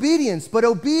issue of obedience, but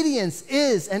obedience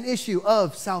is an issue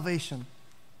of salvation.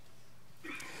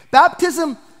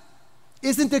 Baptism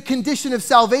isn't a condition of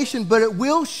salvation, but it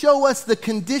will show us the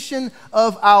condition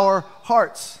of our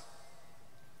hearts.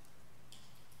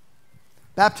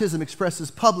 Baptism expresses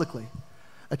publicly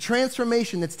a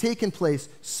transformation that's taken place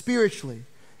spiritually,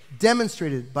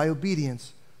 demonstrated by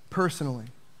obedience personally.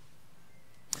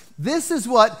 This is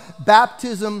what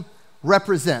baptism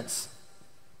represents.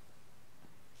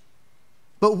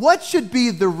 But what should be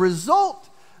the result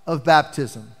of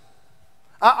baptism?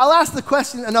 I'll ask the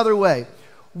question another way.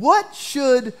 What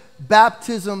should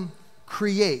baptism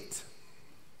create?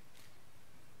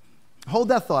 Hold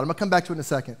that thought. I'm going to come back to it in a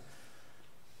second.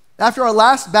 After our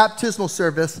last baptismal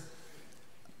service,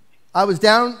 I was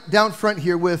down front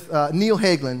here with Neil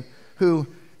Hagelin, who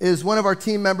is one of our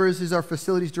team members. He's our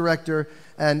facilities director.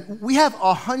 And we have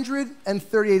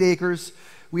 138 acres.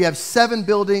 We have 7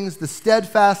 buildings, the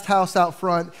Steadfast House out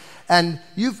front. And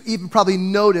you've even probably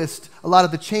noticed a lot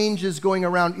of the changes going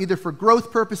around either for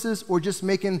growth purposes or just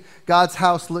making God's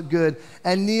house look good.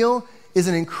 And Neil is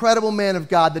an incredible man of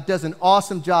God that does an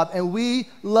awesome job. And we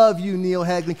love you, Neil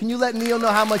Hagelin. Can you let Neil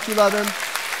know how much you love him?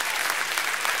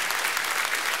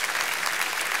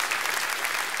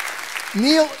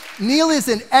 Neil is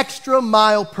an extra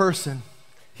mile person.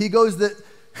 He goes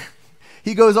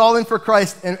all in for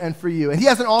Christ and for you. And he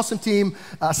has an awesome team.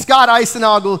 Scott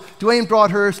Eisenagel, Dwayne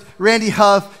Broadhurst, Randy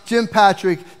Huff, Jim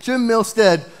Patrick, Jim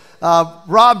Milstead,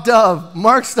 Rob Dove,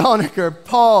 Mark Stolniker,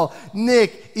 Paul,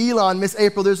 Nick, Elon, Miss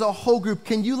April. There's a whole group.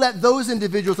 Can you let those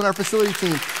individuals on our facility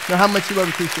team know how much you love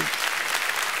and appreciate?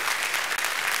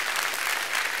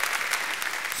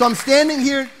 So I'm standing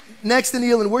here next to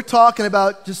Neil, and we're talking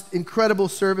about just incredible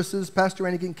services, Pastor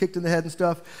Randy getting kicked in the head and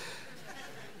stuff.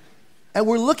 And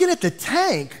we're looking at the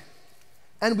tank,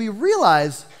 and we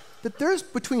realize that there's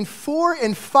between 4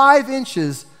 and 5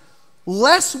 inches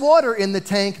less water in the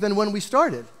tank than when we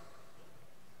started.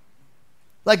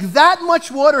 Like that much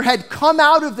water had come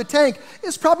out of the tank.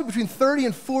 It's probably between 30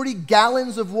 and 40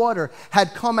 gallons of water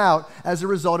had come out as a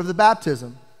result of the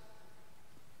baptism.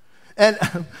 And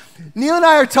Neil and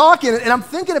I are talking, and I'm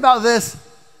thinking about this.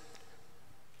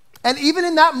 And even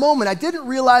in that moment, I didn't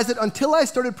realize it until I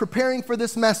started preparing for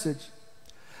this message.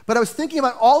 But I was thinking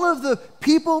about all of the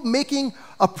people making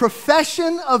a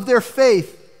profession of their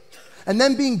faith and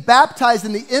then being baptized,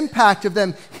 and the impact of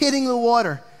them hitting the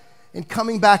water and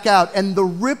coming back out, and the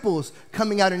ripples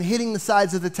coming out and hitting the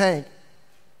sides of the tank.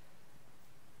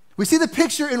 We see the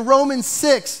picture in Romans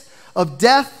 6 of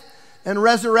death and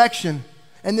resurrection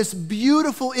and this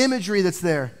beautiful imagery that's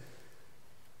there.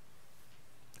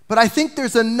 But I think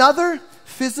there's another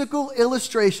physical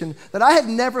illustration that I had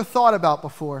never thought about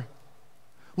before.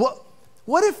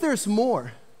 What if there's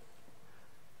more?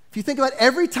 If you think about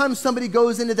every time somebody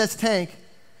goes into this tank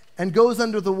and goes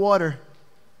under the water,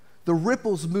 the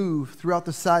ripples move throughout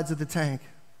the sides of the tank.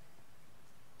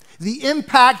 The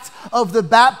impact of the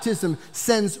baptism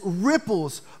sends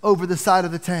ripples over the side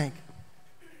of the tank.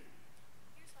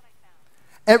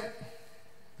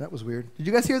 That was weird. Did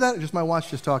you guys hear that? Or just my watch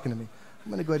just talking to me?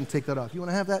 I'm going to go ahead and take that off. You want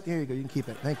to have that? Here you go. You can keep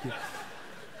it. Thank you.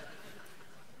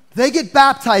 They get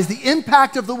baptized. The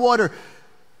impact of the water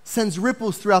sends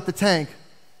ripples throughout the tank.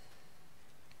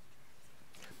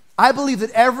 I believe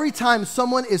that every time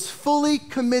someone is fully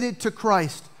committed to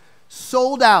Christ,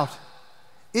 sold out,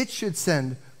 it should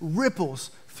send ripples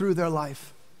through their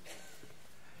life.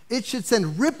 It should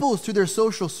send ripples through their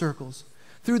social circles,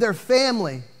 through their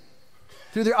family,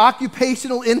 through their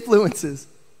occupational influences.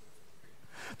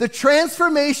 The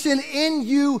transformation in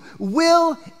you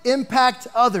will impact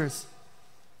others.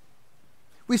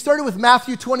 We started with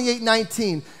Matthew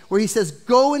 28:19, where he says,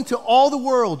 "Go into all the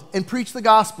world and preach the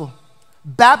gospel,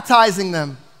 baptizing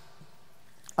them."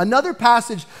 Another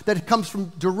passage that comes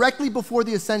from directly before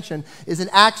the ascension is in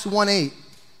Acts 1:8. It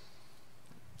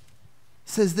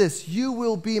says this, "You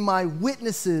will be my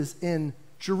witnesses in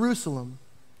Jerusalem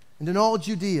and in all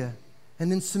Judea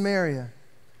and in Samaria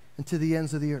and to the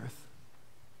ends of the earth."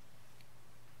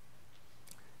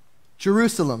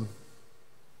 Jerusalem,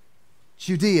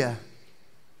 Judea,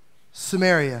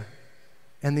 Samaria,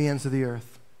 and the ends of the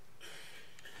earth.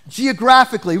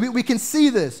 Geographically, we can see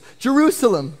this.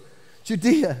 Jerusalem,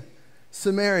 Judea,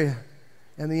 Samaria,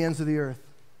 and the ends of the earth.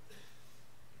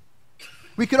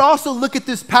 We could also look at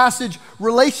this passage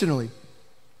relationally.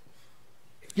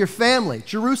 Your family,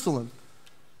 Jerusalem.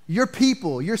 Your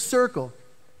people, your circle.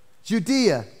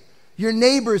 Judea, your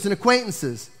neighbors and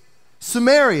acquaintances.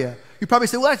 Samaria. You probably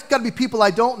say, well, that's got to be people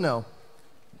I don't know.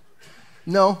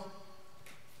 No.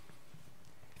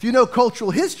 If you know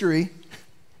cultural history,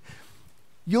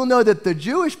 you'll know that the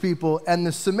Jewish people and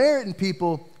the Samaritan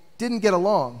people didn't get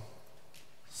along.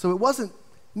 So it wasn't,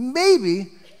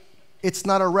 maybe it's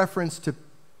not a reference to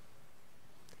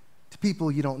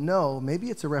people you don't know.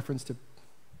 Maybe it's a reference to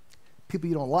people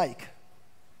you don't like.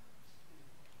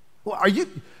 Well, are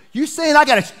you saying I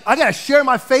gotta share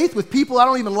my faith with people I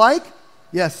don't even like?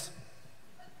 Yes.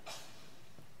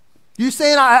 You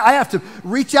saying I have to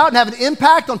reach out and have an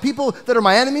impact on people that are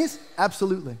my enemies?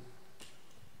 Absolutely.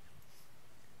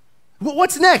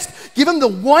 What's next? Give them the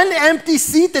one empty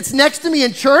seat that's next to me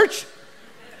in church?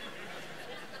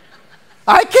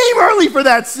 I came early for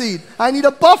that seat. I need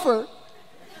a buffer.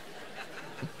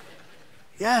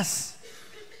 Yes.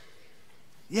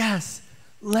 Yes.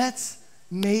 Let's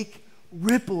make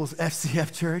ripples,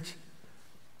 FCF Church.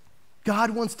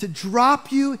 God wants to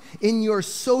drop you in your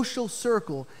social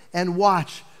circle and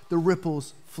watch the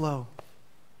ripples flow.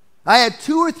 I had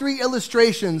 2 or 3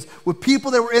 illustrations with people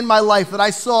that were in my life that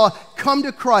I saw come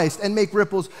to Christ and make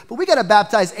ripples, but we got to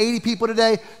baptize 80 people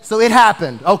today, so it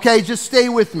happened, okay? Just stay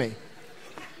with me.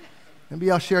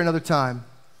 Maybe I'll share another time.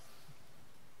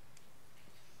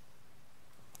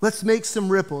 Let's make some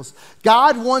ripples.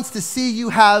 God wants to see you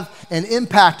have an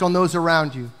impact on those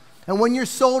around you. And when you're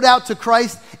sold out to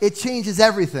Christ, it changes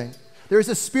everything. There's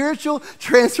a spiritual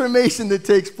transformation that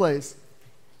takes place.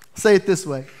 Say it this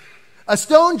way. A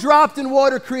stone dropped in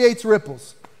water creates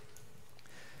ripples.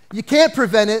 You can't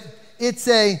prevent it. It's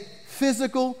a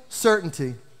physical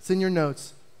certainty. It's in your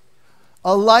notes.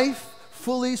 A life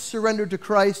fully surrendered to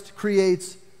Christ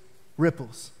creates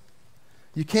ripples.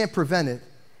 You can't prevent it.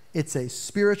 It's a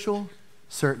spiritual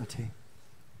certainty.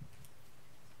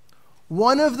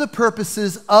 One of the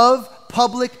purposes of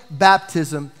public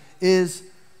baptism is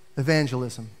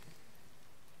evangelism.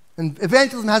 And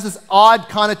evangelism has this odd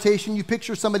connotation. You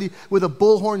picture somebody with a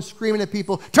bullhorn screaming at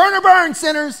people, "Turn or burn,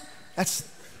 sinners!" That's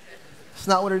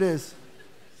not what it is.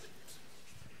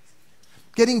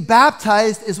 Getting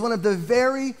baptized is one of the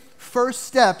very first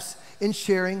steps in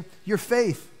sharing your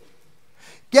faith.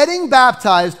 Getting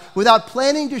baptized without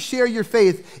planning to share your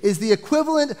faith is the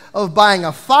equivalent of buying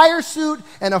a fire suit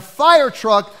and a fire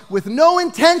truck with no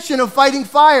intention of fighting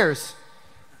fires.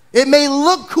 It may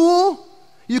look cool,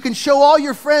 you can show all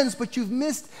your friends, but you've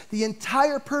missed the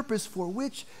entire purpose for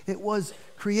which it was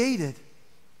created.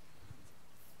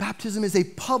 Baptism is a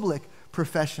public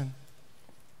profession.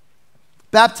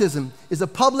 Baptism is a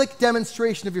public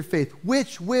demonstration of your faith,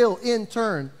 which will in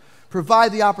turn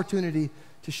provide the opportunity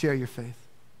to share your faith.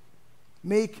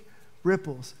 Make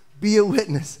ripples. Be a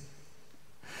witness.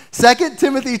 2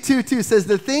 Timothy 2:2 says,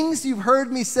 "The things you've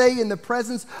heard me say in the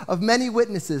presence of many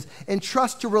witnesses,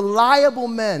 entrust to reliable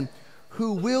men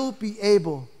who will be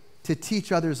able to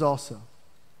teach others also."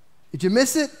 Did you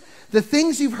miss it? The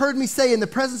things you've heard me say in the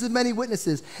presence of many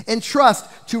witnesses, entrust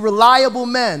to reliable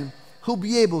men who'll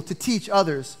be able to teach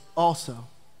others also.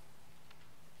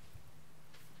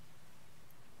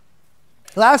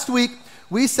 Last week,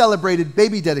 we celebrated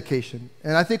baby dedication,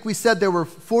 and I think we said there were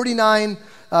 49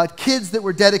 kids that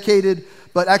were dedicated,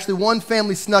 but actually one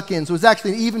family snuck in, so it was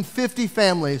actually even 50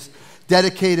 families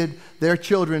dedicated their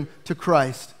children to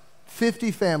Christ.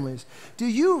 50 families. Do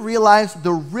you realize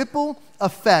the ripple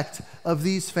effect of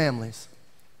these families?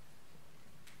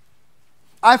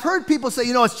 I've heard people say,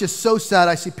 it's just so sad.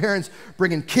 I see parents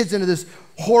bringing kids into this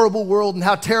horrible world and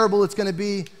how terrible it's going to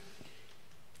be.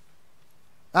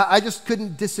 I just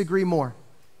couldn't disagree more.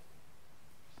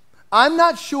 I'm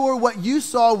not sure what you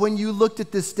saw when you looked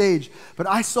at this stage, but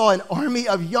I saw an army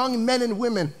of young men and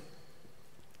women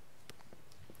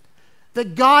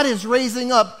that God is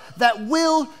raising up that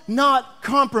will not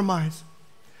compromise,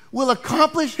 will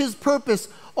accomplish his purpose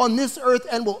on this earth,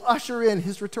 and will usher in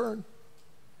his return.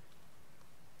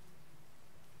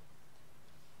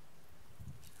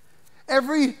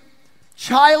 Every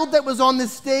child that was on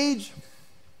this stage,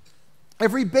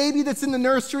 every baby that's in the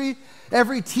nursery,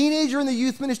 every teenager in the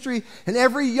youth ministry, and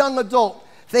every young adult,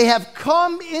 they have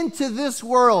come into this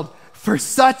world for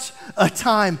such a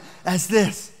time as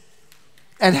this.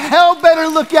 And hell better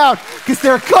look out, because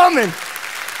they're coming.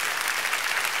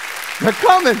 They're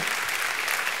coming.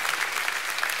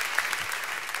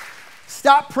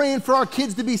 Stop praying for our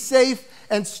kids to be safe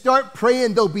and start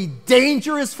praying they'll be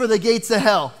dangerous for the gates of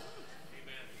hell.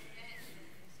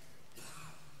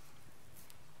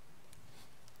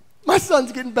 My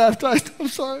son's getting baptized. I'm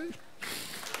sorry.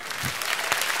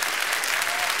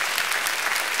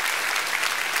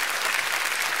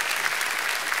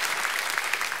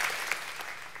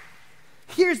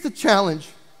 Here's the challenge.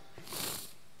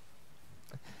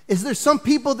 Is there some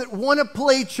people that want to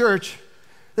play church,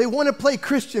 they want to play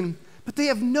Christian, but they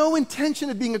have no intention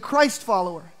of being a Christ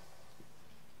follower.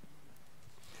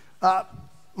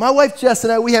 My wife Jess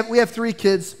and I, we have 3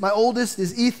 kids. My oldest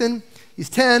is Ethan. He's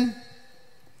 10.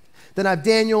 Then I have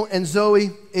Daniel and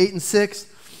Zoe, 8 and 6.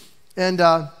 And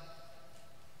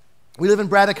we live in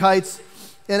Braddock Heights.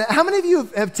 And how many of you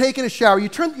have taken a shower? You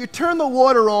turn the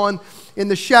water on in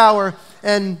the shower,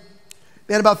 and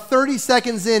about 30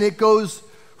 seconds in, it goes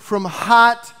from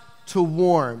hot to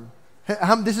warm.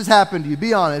 This has happened to you.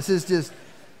 Be honest. It's just,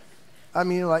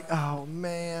 you're like, oh,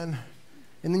 man.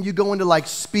 And then you go into like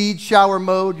speed shower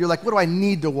mode. You're like, what do I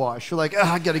need to wash? You're like,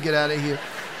 I got to get out of here.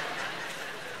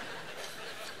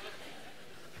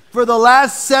 For the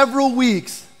last several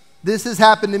weeks, this has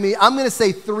happened to me, I'm going to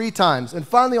say 3 times. And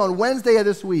finally, on Wednesday of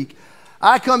this week,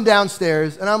 I come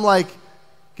downstairs, and I'm like,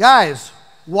 guys,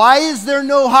 why is there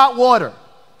no hot water?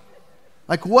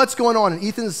 Like, what's going on? And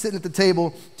Ethan's sitting at the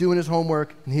table doing his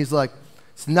homework, and he's like,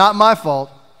 it's not my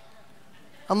fault.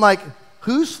 I'm like,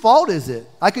 whose fault is it?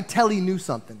 I could tell he knew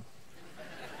something.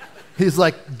 He's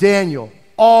like, Daniel,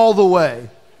 all the way.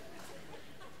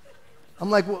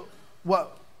 I'm like,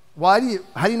 what? How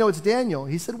do you know it's Daniel?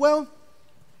 He said, well,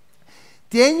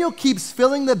 Daniel keeps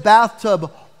filling the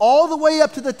bathtub all the way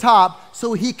up to the top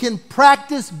so he can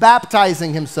practice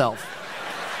baptizing himself.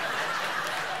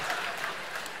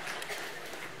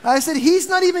 I said, he's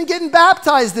not even getting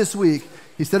baptized this week.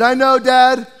 He said, I know,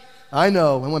 Dad. I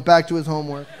know. And went back to his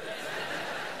homework.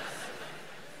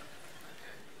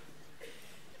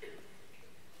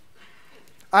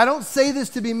 I don't say this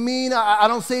to be mean. I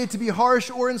don't say it to be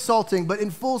harsh or insulting, but in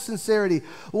full sincerity,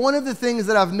 one of the things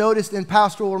that I've noticed in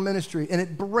pastoral ministry, and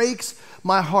it breaks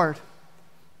my heart,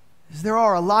 is there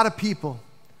are a lot of people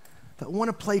that want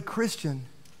to play Christian,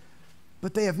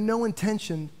 but they have no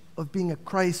intention of being a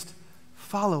Christ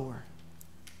follower.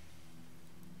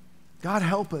 God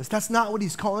help us. That's not what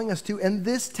he's calling us to. And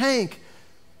this tank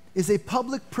is a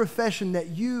public profession that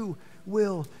you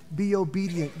will be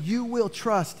obedient, you will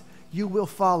trust, you will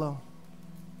follow.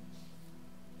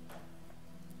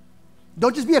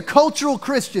 Don't just be a cultural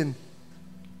Christian,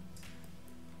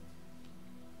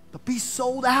 but be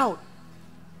sold out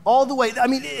all the way. I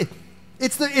mean,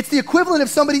 it's the equivalent of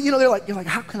somebody, you know, you're like,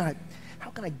 how can I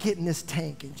get in this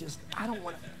tank and just,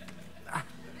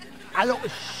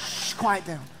 quiet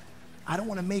down. I don't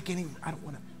want to make any,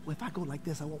 if I go like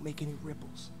this, I won't make any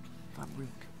ripples if I'm real.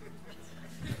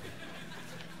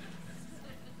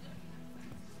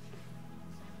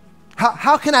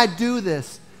 How can I do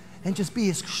this and just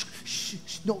be as,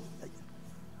 no,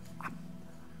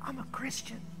 I'm a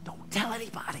Christian. Don't tell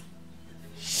anybody.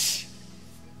 Shh.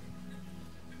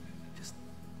 Just.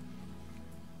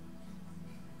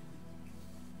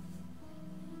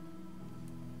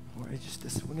 Or we're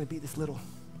going to be this little.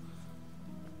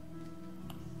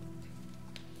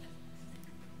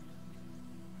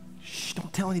 Shh,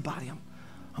 don't tell anybody.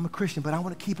 I'm a Christian, but I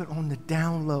want to keep it on the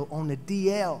down low, on the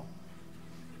DL.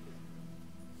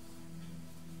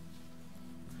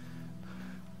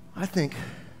 I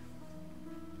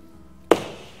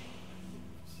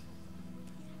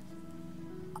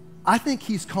think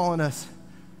he's calling us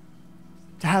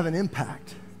to have an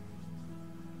impact.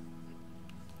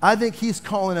 I think he's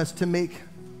calling us to make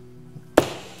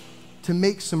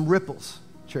some ripples,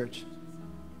 church.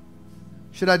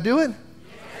 Should I do it?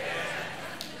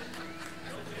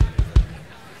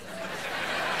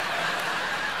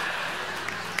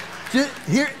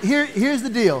 Here's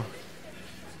the deal.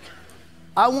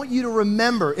 I want you to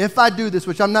remember, if I do this,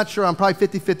 which I'm not sure, I'm probably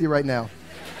 50-50 right now.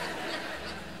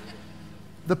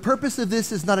 The purpose of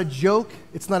this is not a joke.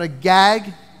 It's not a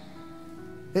gag.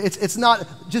 It's not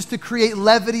just to create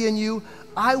levity in you.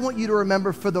 I want you to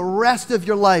remember for the rest of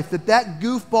your life that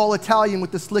goofball Italian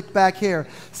with the slicked back hair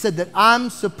said that I'm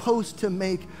supposed to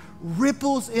make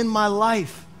ripples in my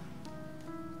life.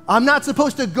 I'm not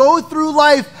supposed to go through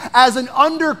life as an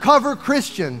undercover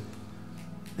Christian.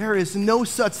 There is no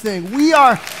such thing. We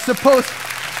are supposed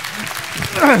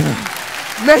to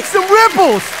make some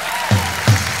ripples.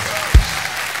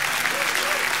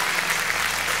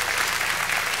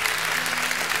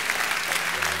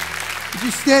 Would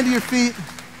you stand to your feet?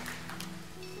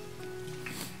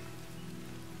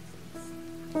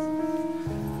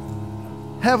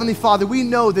 Heavenly Father, we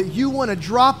know that you want to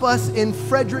drop us in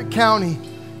Frederick County,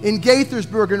 in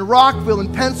Gaithersburg, in Rockville,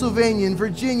 in Pennsylvania, in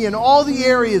Virginia, in all the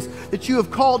areas that you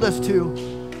have called us to.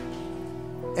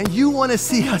 And you want to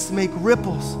see us make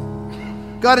ripples.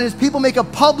 God, and as people make a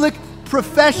public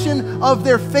profession of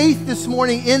their faith this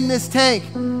morning in this tank,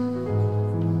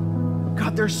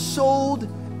 God, they're sold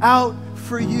out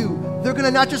for you. They're going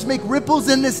to not just make ripples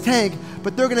in this tank,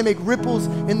 but they're going to make ripples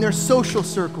in their social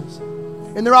circles,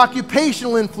 in their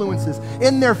occupational influences,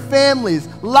 in their families.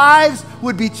 Lives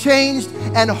would be changed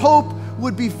and hope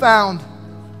would be found.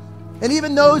 And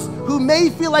even those who may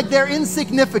feel like they're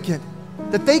insignificant,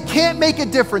 that they can't make a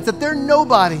difference, that they're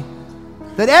nobody,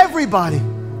 that everybody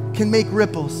can make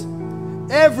ripples.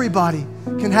 Everybody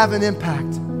can have an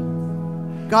impact.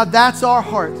 God, that's our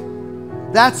heart.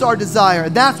 That's our desire.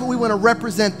 That's what we want to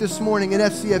represent this morning in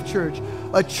FCF Church.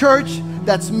 A church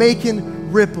that's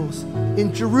making ripples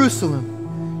in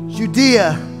Jerusalem,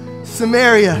 Judea,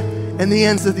 Samaria, and the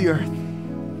ends of the earth.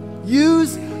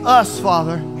 Use us,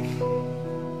 Father,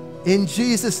 in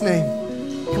Jesus' name.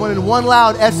 Come on, in one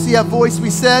loud FCF voice we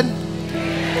said.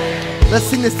 Let's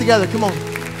sing this together. Come on.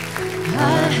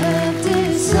 I have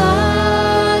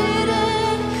decided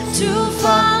to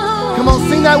follow. Come on,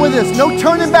 sing that with us. No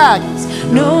turning back.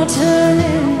 No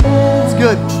turning back. It's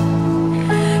good.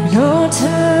 No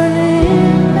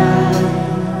turning back.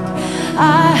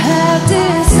 I have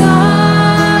decided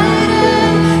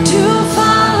to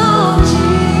follow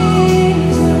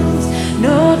Jesus.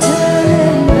 No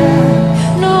turning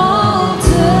back. No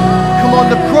turning. Come on,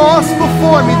 the cross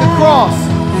before me, the cross.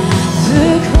 The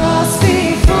cross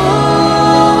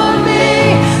before me,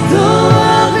 the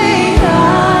world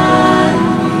behind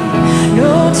me.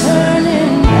 No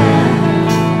turning back.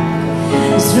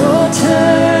 There's no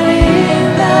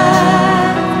turning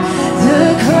back. The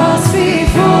cross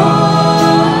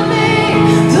before me,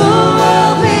 the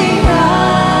world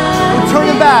behind. No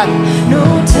turning back. No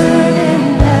turning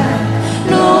back.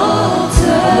 No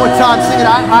turning. One more time, sing it.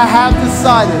 I have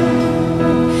decided.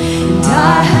 And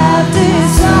I have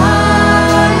decided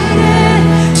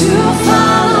to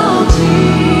follow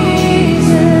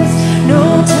Jesus. No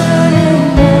turning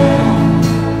back.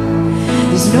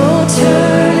 There's no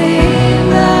turning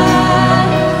back.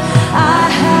 I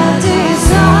have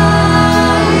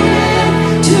decided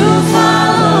to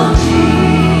follow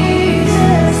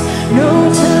Jesus. No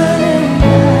turning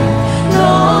back. No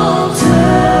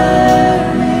turning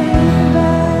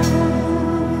back.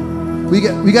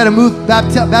 We got to move,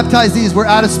 baptize these. We're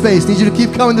out of space. Need you to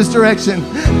keep coming this direction.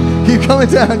 Keep coming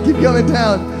down. Keep coming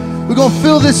down. We're going to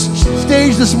fill this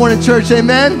stage this morning, church.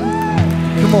 Amen?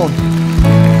 Come on.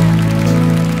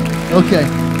 Okay.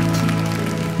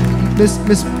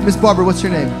 Miss Barbara, what's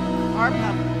your name? Art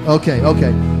Hubbard. Okay.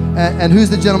 And who's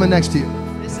the gentleman next to you?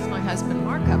 This is my husband,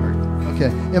 Mark Hubbard.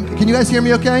 Okay. Can you guys hear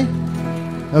me okay?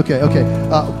 Okay.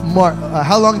 Mark,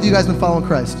 how long have you guys been following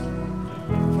Christ?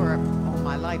 For all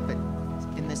my life, but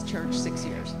in this church, 6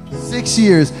 years. 6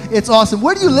 years. It's awesome.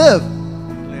 Where do you live? I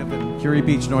live in Curie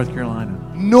Beach, North Carolina.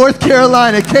 North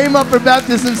Carolina. Came up for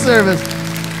baptism service.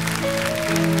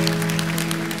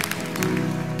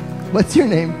 What's your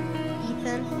name?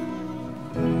 Ethan.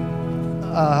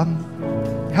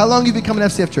 How long have you been coming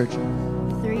to FCF Church?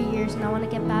 3 years, and I want to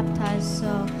get baptized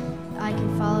so I can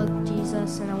follow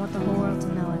Jesus, and I want the whole world to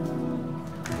know it.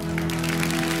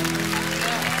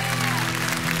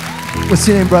 What's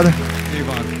your name, brother?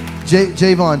 Javon.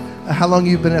 Javon. How long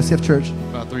have you been at FCF Church?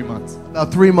 About 3 months.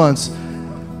 About 3 months.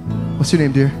 What's your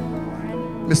name, dear?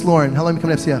 Miss Lauren. How long have you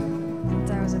been coming to FCF?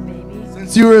 Since I was a baby.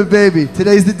 Since you were a baby.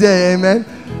 Today's the day, amen?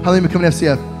 How long have you been coming to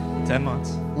FCF? 10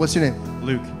 months. What's your name?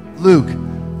 Luke. Luke.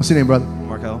 What's your name, brother?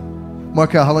 Markel.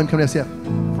 Markel. How long have you been coming to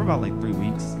FCF? For about like 3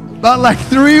 weeks. About like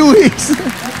 3 weeks.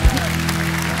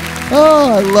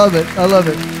 Oh, I love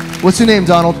it. What's your name,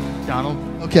 Donald? Donald.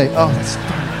 Okay. Oh,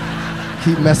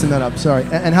 keep messing that up. Sorry.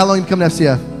 And how long have you come to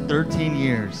FCF? 13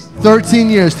 years. 13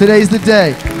 years. Today's the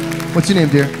day. What's your name,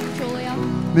 dear? Julia.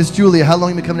 Miss Julia. How long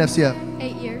have you been coming to FCF?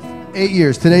 8 years. 8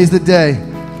 years. Today's the day.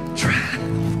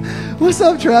 What's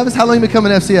up, Travis? How long have you been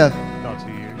coming to FCF? About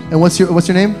 2 years. And what's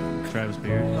your name? Travis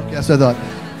Beard. Okay, that's what I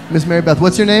thought. Miss Mary Beth.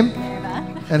 What's your name? Mary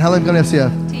Beth. And how long have you been coming to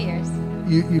FCF? 2 years.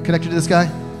 You connected to this guy?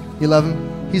 You love him?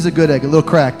 He's a good egg, a little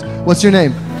cracked. What's your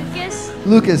name? Lucas.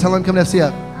 Lucas. How long have you been coming to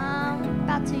FCF?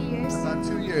 About 2 years. About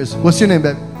 2 years. What's your name,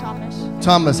 babe? Thomas.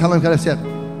 Thomas. How long have you been coming to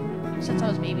FCF? Since I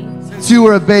was a baby. Since you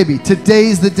were a baby.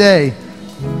 Today's the day.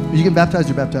 Are you getting baptized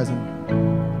or baptizing?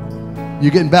 You're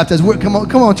getting baptized. Come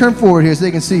on, turn forward here so they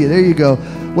can see you. There you go.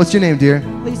 What's your name, dear?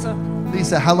 Lisa.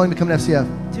 Lisa, how long have you been coming to FCF?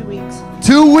 2 weeks.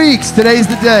 2 weeks. Today's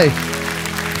the day.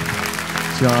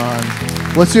 John.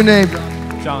 What's your name?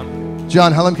 John.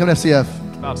 John, how long have you been coming to FCF?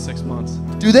 About 6 months.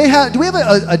 Do we have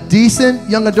a decent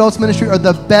young adults ministry or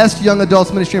the best young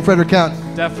adults ministry in Frederick County?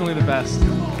 Definitely the best.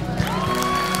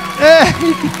 Hey!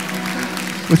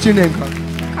 What's your name, Carl?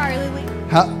 Carly Lee.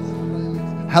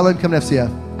 How long have you come to FCF?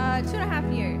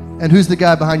 2.5 years. And who's the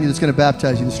guy behind you that's going to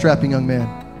baptize you, the strapping young man?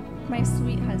 My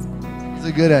sweet husband. He's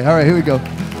a good egg. All right, here we go.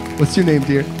 What's your name,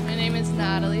 dear? My name is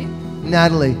Natalie.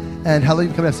 Natalie. And how long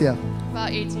have you come to FCF? About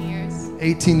 18 years.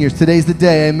 18 years. Today's the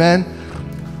day, amen?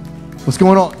 What's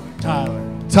going on? Tyler.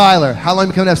 Tyler. How long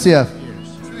have you come to FCF?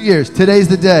 2 years. Today's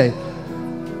the day.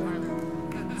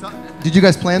 Did you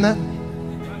guys plan that?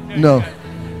 No.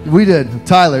 We did.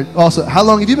 Tyler. Also, how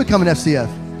long have you been coming to FCF?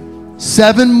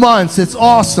 7 months. It's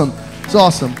awesome. It's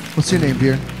awesome. What's your name,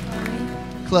 dear?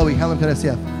 Chloe. How long have you been coming to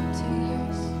FCF?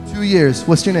 2 years. 2 years.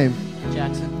 What's your name?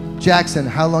 Jackson. Jackson.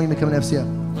 How long have you been coming to FCF?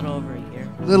 A little over a year.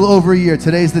 A little over a year.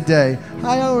 Today's the day.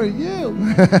 Hi, how are you?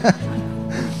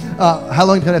 How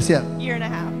long have you been coming to FCF? Year and a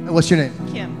half. And what's your name?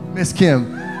 Kim. Miss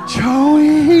Kim.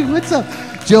 Joey. What's up?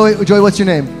 Joey, what's your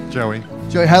name? Joey.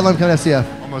 Joey, how long have you been coming to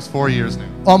FCF? Almost 4 years now.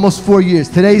 Almost 4 years.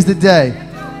 Today's the day.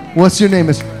 What's your name,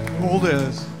 Miss?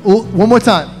 Oldest. One more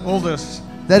time. Oldest.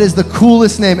 That is the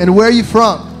coolest name. And where are you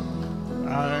from?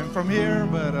 I'm from here,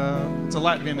 but It's a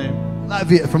Latvian name.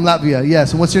 Latvia, from Latvia,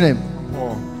 yes. And what's your name?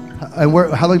 Paul. And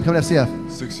how long have you been coming to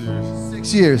FCF? 6 years.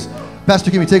 6 years.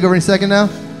 Pastor, can we take over any second now?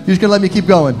 You're just gonna let me keep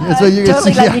going. That's what you're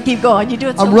Totally gonna let you keep going. You do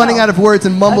it so I'm running well. out of words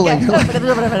and mumbling. Okay.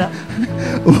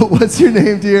 What's your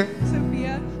name, dear?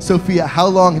 Sophia. Sophia. How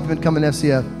long have you been coming to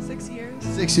FCF? 6 years.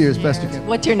 6 years, Pastor Kim.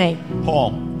 What's your name?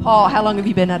 Paul. Paul, how long have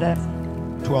you been at it?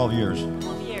 12 years.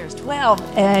 12 years. 12.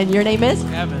 And your name is?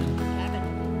 Evan.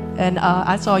 And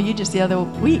I saw you just the other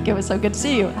week. It was so good to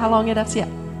see you. How long at FCF?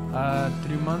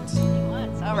 3 months.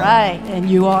 All right. And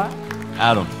you are?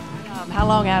 Adam. How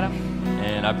long, Adam?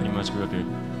 And I pretty much grew up here.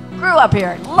 Grew up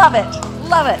here. Love it.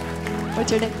 Love it.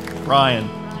 What's your name? Ryan.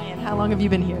 Ryan, how long have you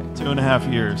been here?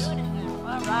 2.5 years.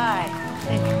 All right.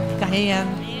 Diane.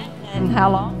 And how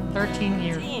long? 13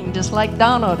 years. 13, just like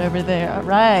Donald over there. All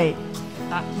right.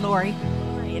 Lori.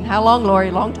 And how long, Lori?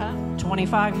 Long time?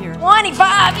 25 years.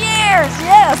 25 years,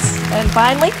 yes. And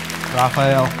finally?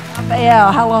 Raphael.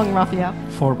 Raphael. How long, Raphael?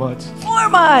 4 months. 4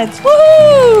 months.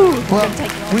 Woo! Well,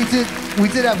 we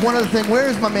did have one other thing. Where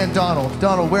is my man Donald?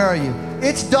 Donald, where are you?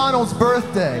 It's Donald's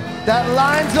birthday. That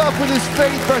lines up with his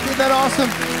faith birthday. Isn't that awesome?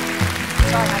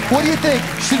 What do you think?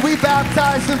 Should we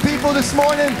baptize some people this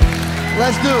morning?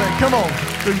 Let's do it. Come on.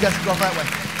 So you guys can go that way.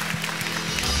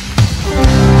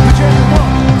 Put your hands up.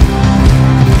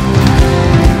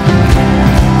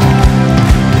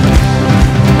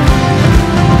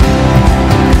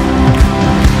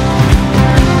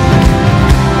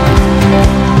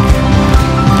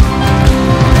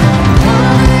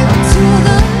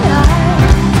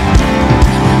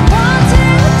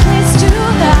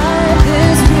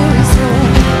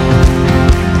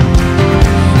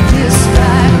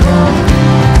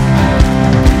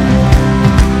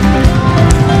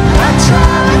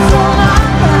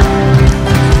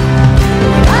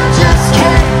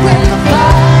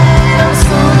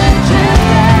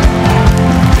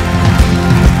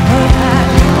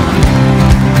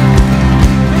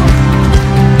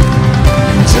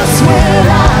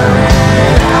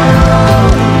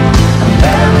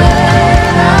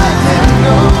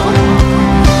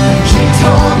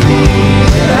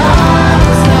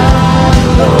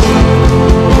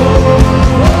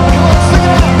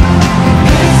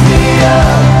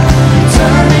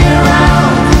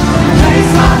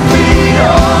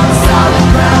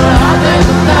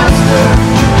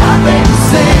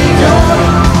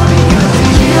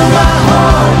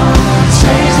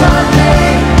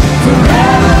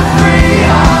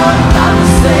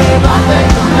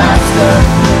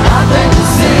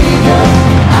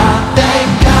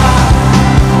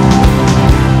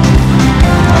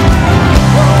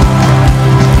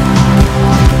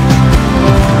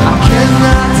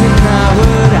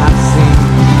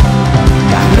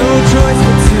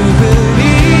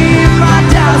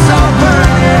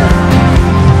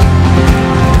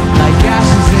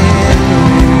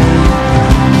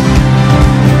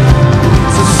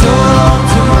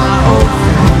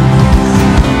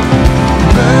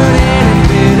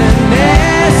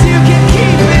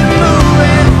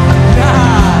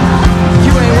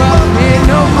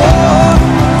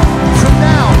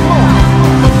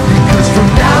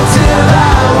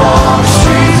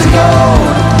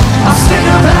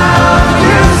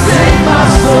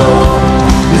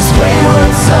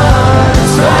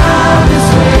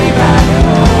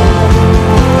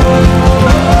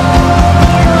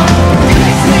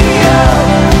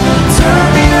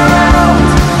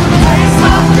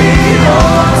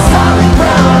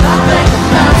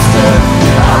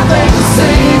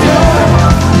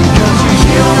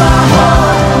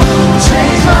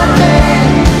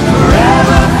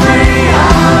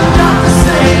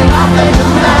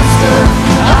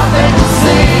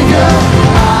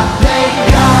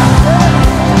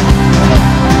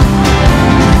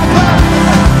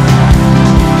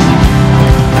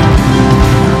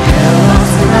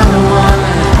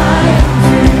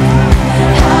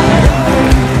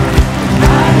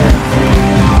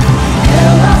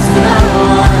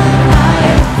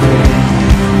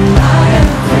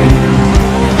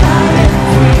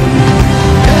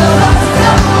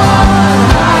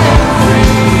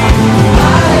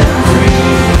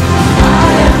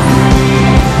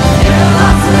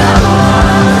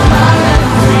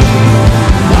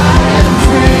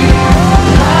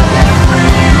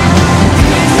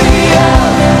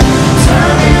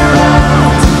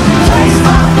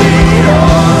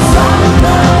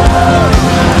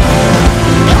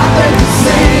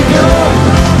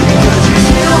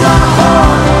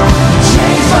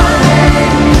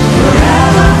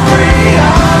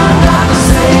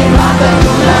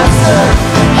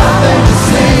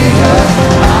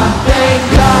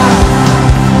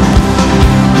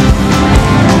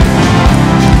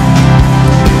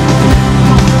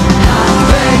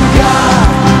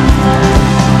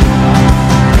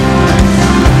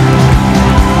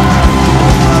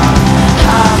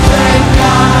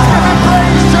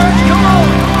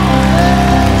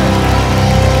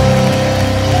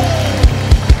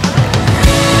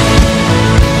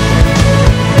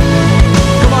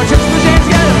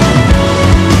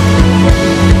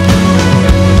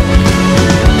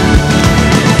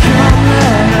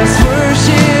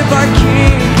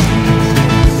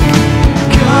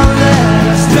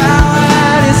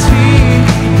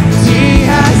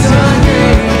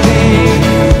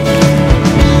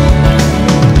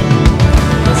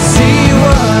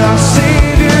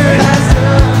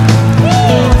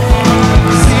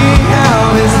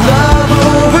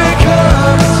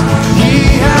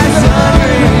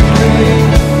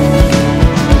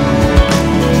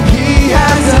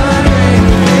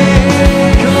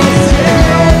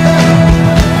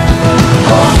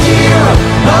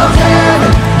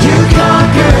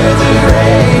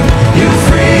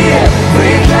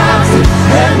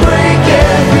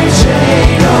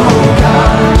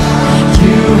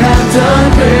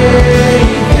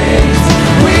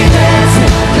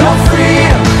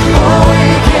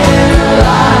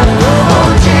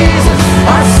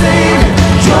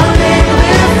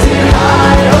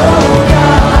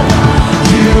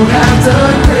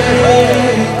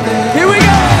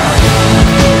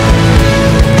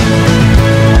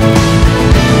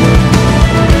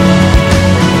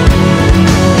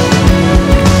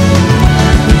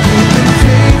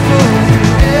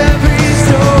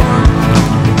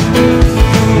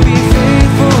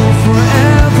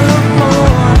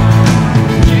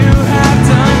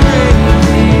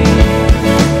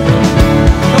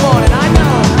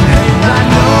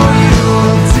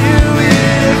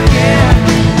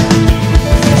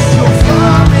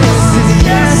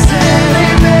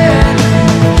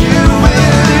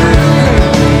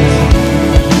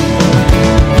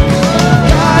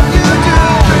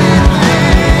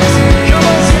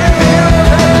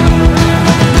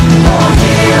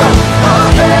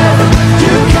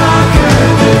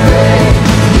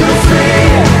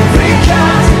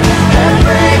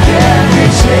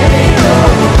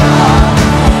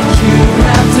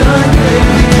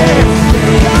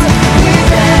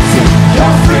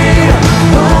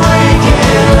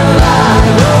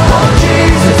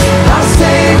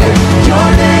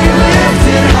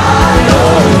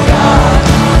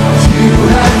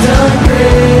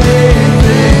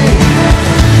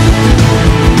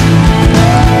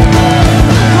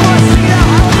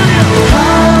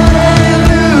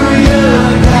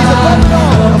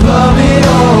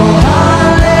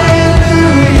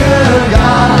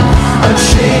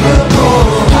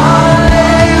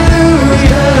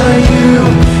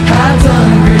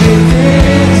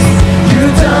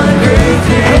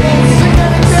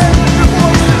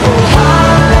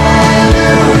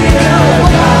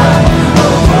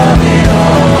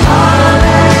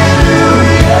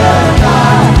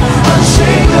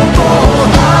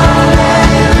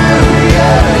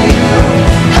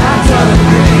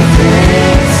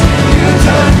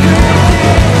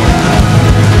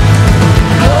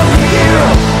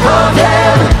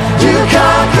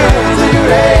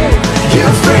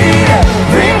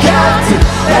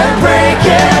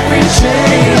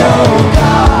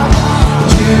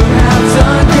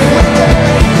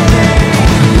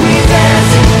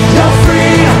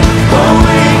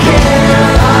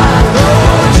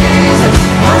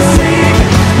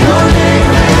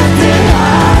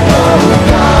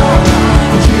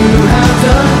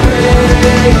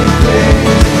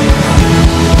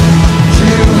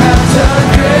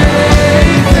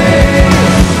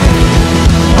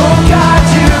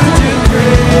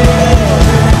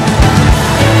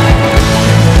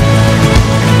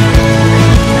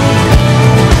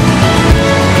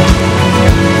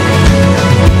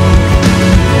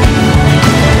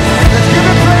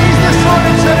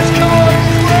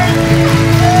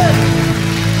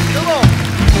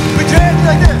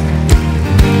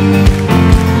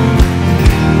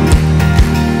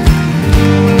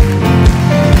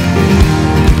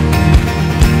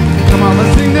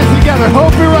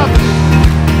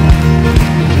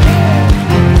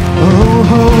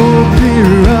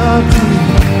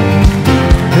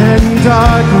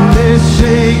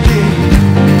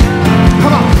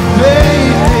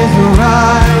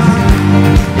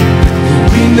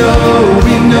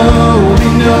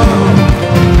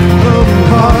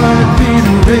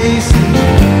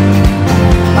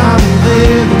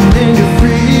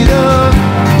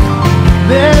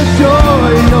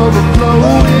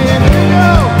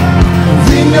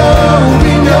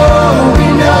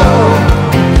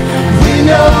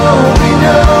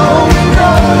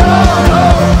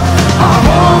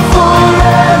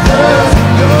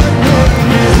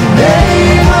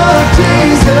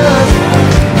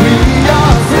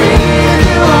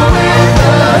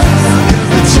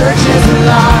 church is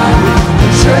alive. The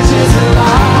church is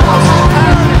alive.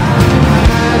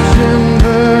 Passion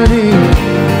burning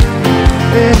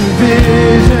and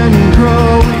vision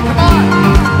growing.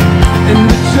 And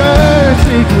the church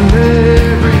taking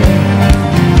every.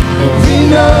 We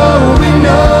know, we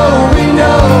know, we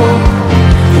know.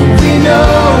 We know,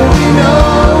 we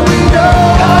know, we know.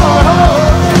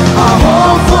 Our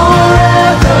home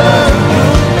forever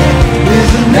is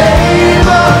the name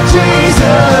of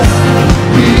Jesus.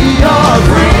 We are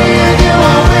bringing you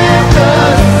a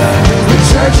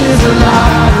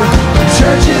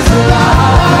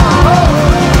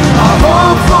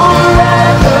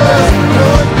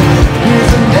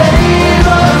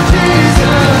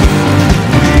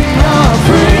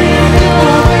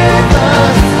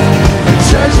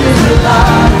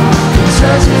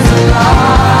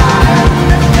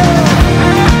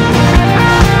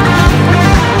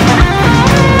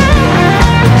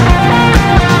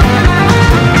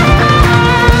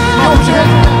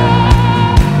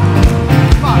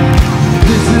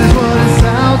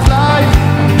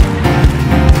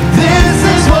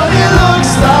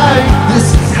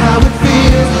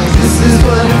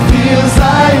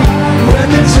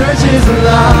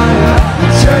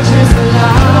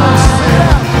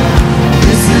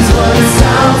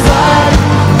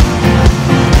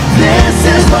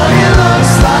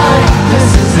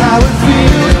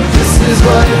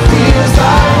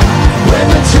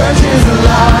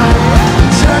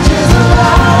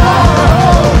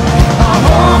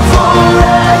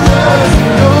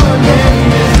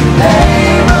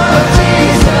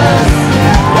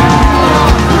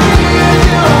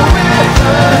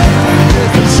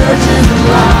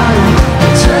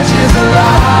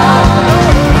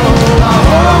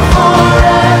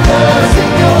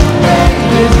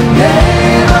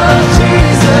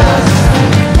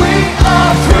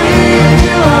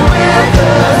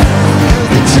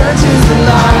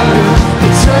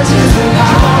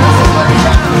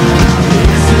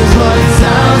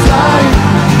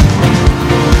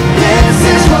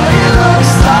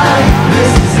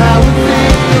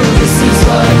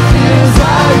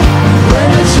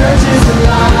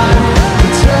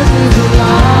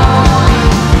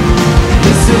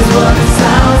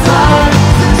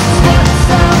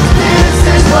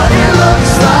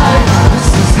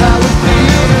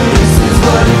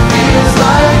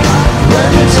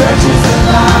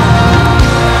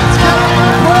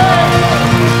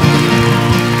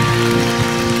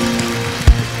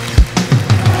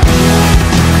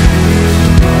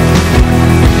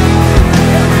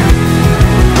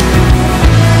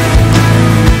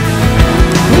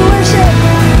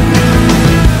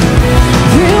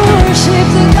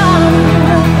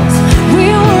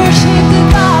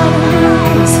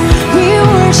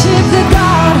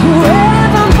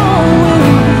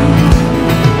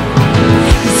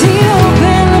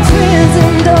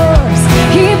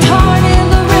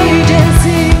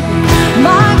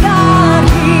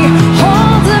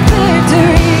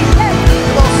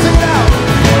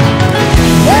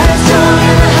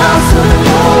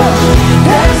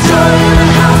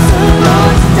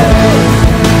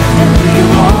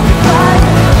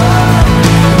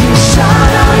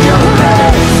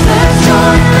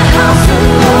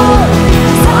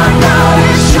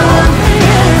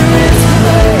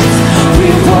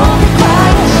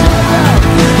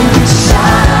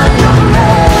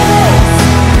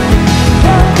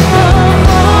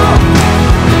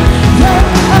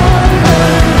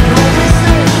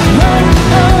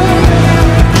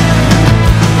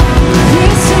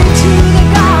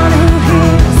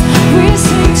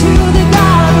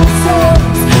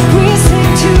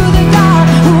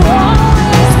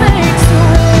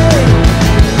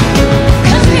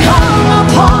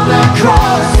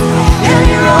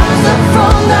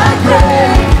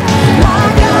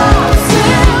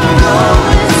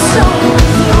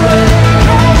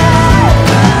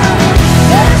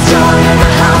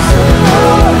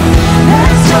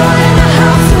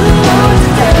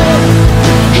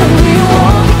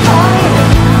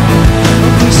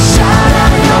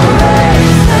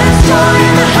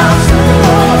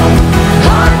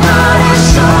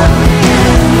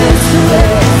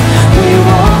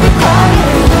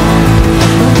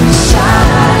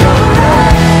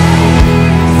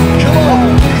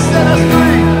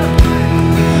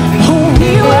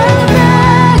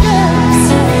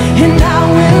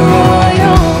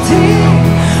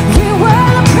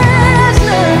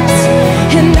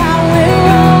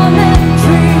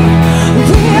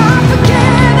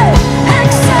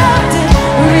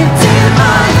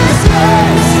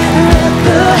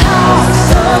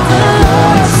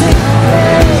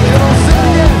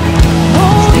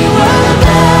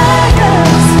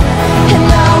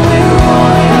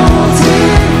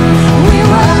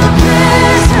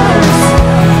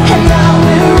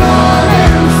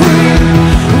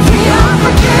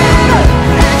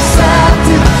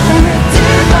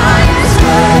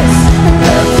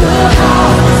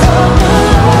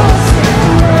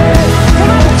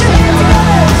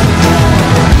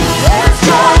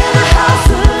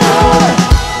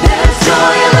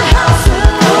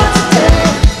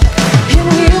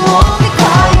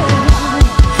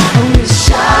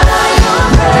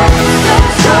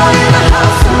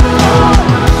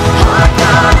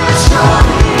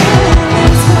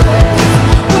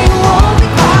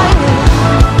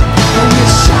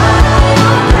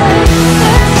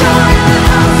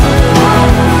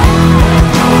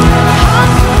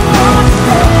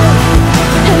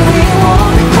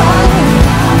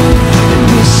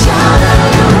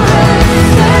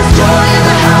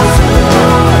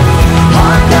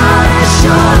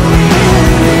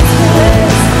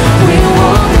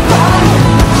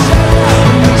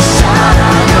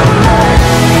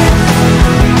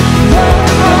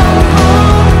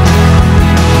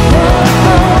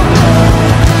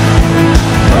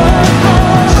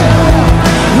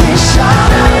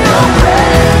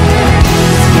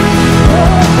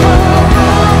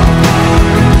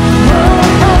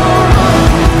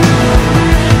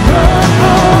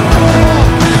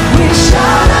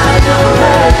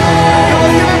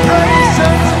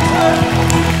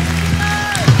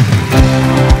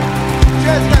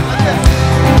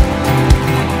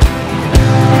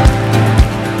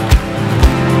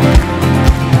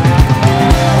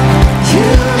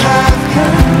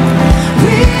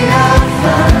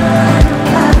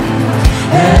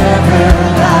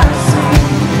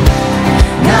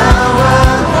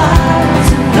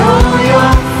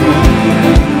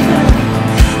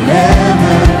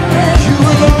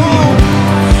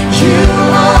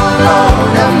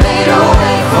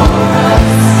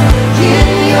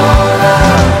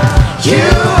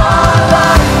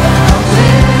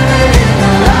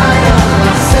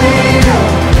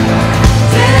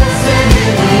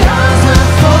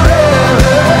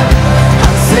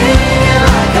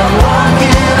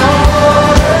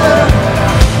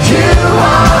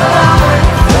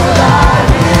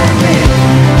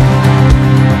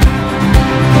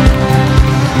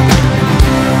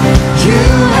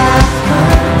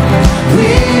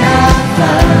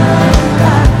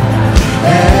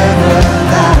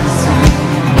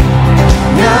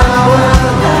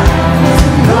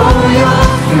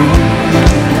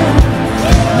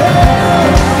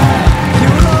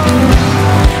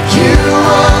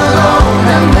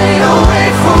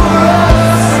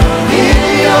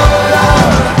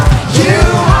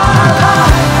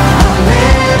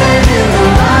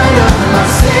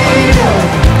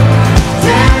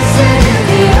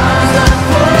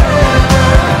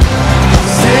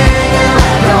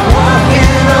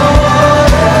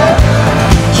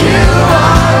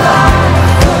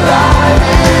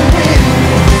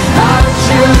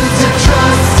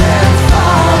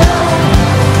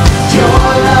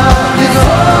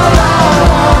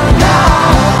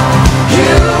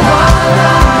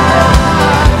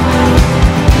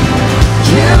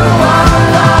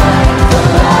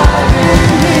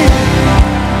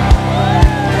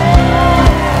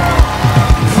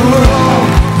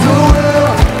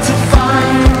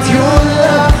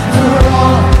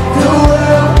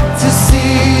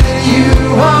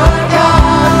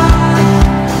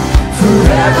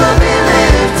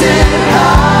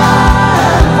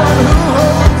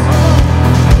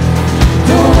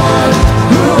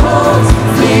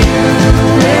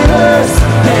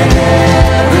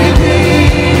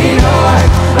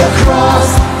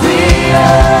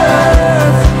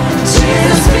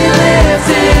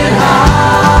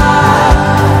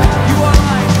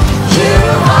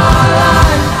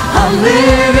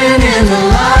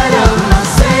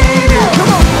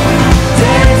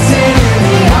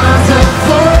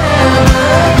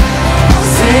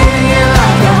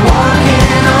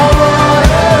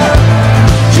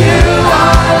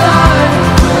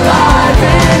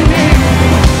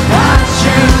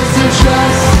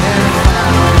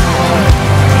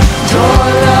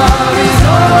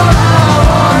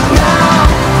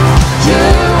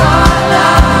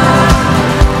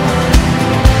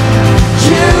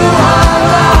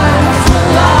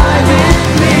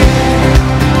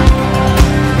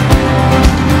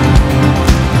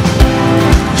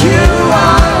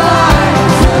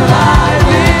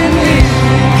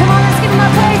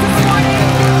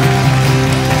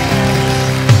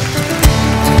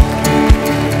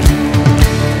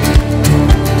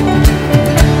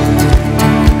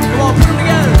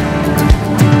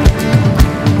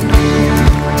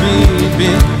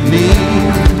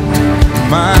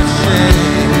my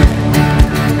shame.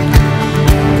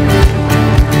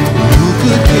 Who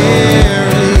could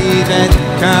carry that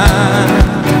kind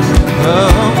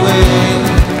of weight?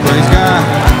 Praise God.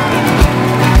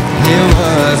 It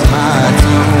was my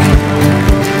doom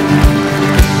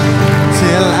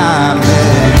till I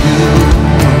met you.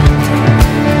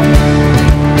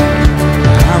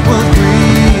 I was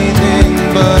breathing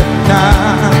but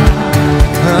not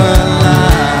alive.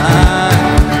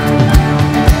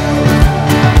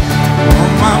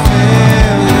 On my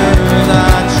failures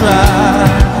I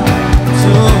tried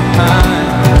to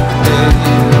hide it.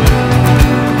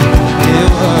 It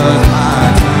was my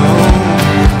doom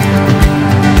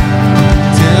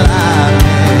till I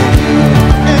met you.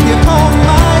 And you called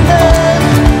my name.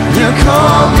 You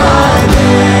called my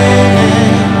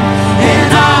name.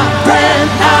 And I ran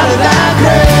out of that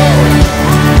grave.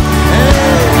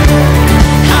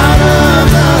 Out of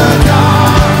the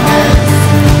darkness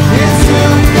into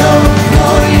your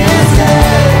glorious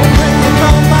day. When you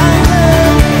call my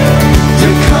name,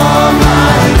 you call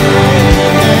my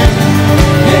name.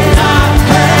 And I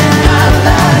ran out of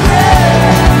that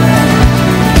grave.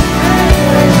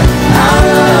 Out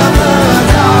of the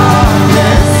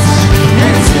darkness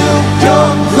into your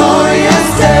glorious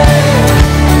day.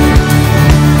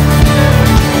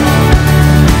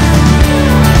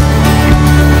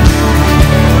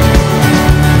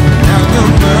 Now your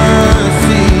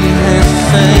mercy has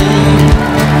saved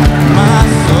my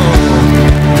soul.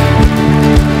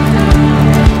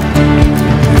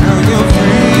 Now your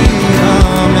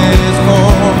freedom is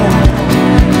all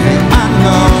I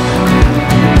know.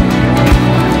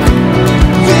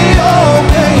 We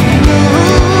only knew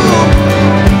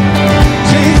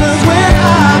Jesus when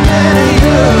I met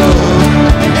you.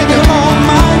 And you called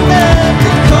my name,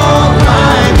 you called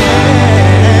my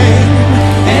name.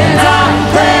 And I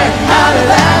ran out of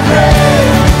that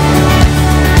grave.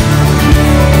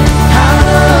 Out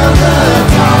of the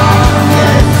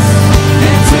darkness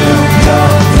into your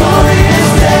glorious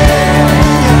day.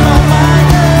 You called my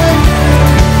name,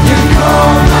 you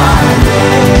called my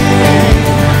name.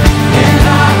 And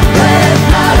I ran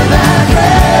out of that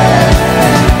grave.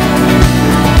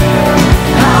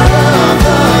 Out of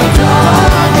the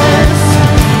darkness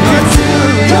into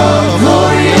your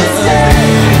glorious day.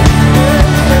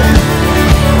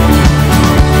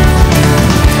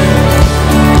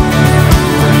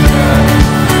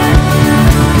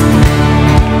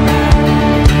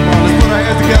 Let's put our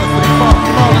hands together for the fall.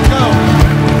 Come on, let's go.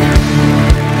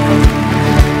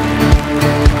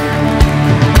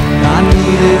 I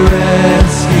needed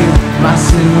rescue, my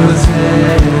sin was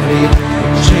heavy.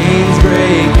 Chains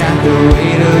break at the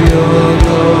weight of your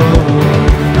glory.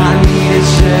 I needed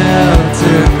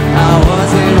shelter, I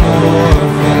was an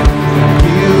orphan.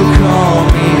 You called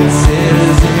me a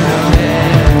citizen of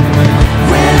heaven.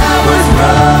 When I was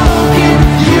broken,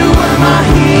 you were my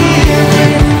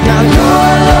healing. Now your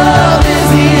love is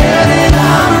the air that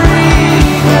I'm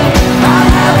breathing. I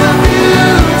have a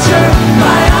future,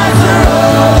 my eyes are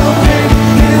open.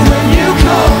 'Cause when you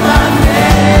call my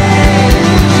name,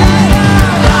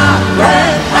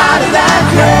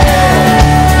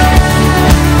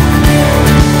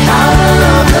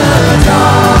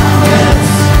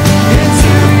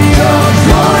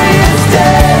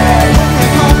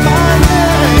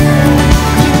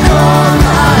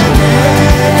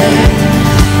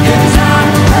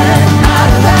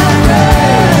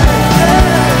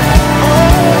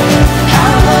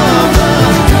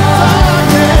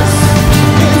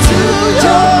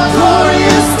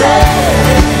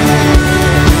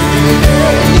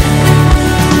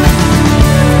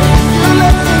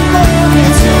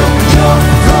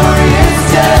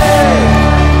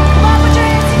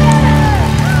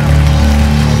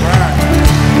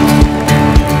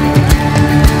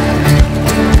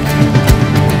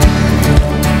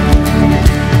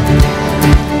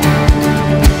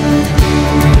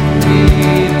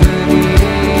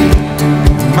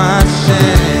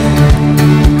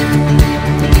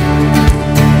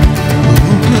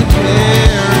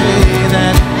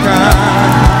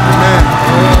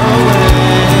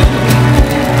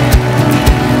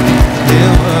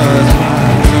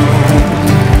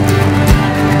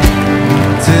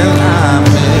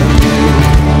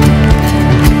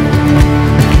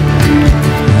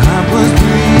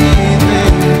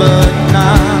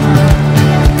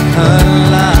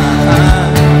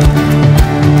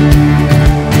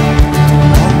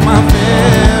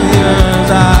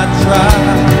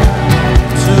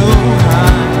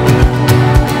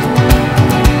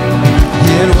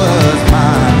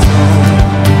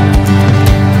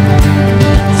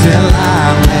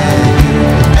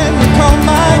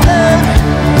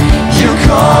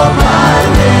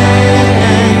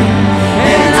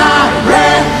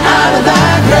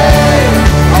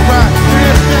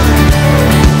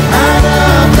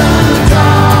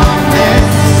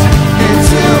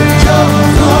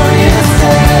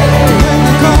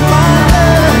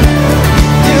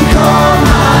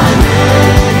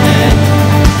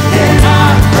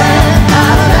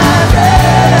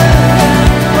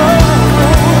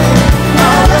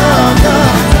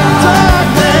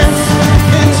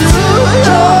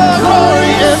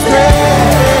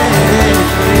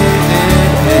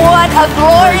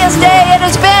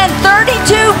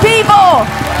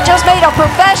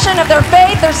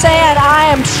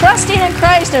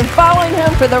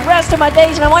 for the rest of my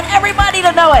days, and I want everybody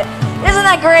to know it. Isn't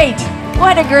that great?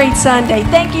 What a great Sunday.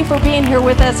 Thank you for being here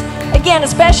with us. Again,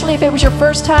 especially if it was your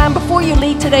first time, before you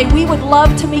leave today, we would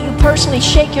love to meet you personally,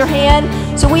 shake your hand.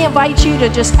 So we invite you to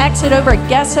just exit over at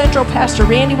Guest Central. Pastor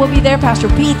Randy will be there, Pastor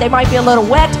Pete. They might be a little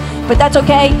wet, but that's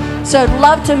okay. So I'd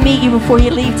love to meet you before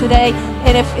you leave today.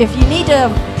 And if you need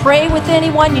to pray with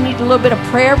anyone, you need a little bit of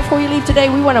prayer before you leave today,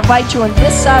 we want to invite you on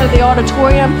this side of the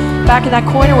auditorium, back in that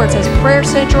corner where it says Prayer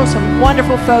Central. Some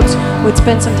wonderful folks would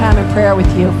spend some time in prayer with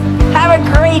you. Have a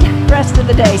great rest of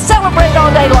the day. Celebrate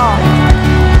all day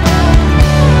long.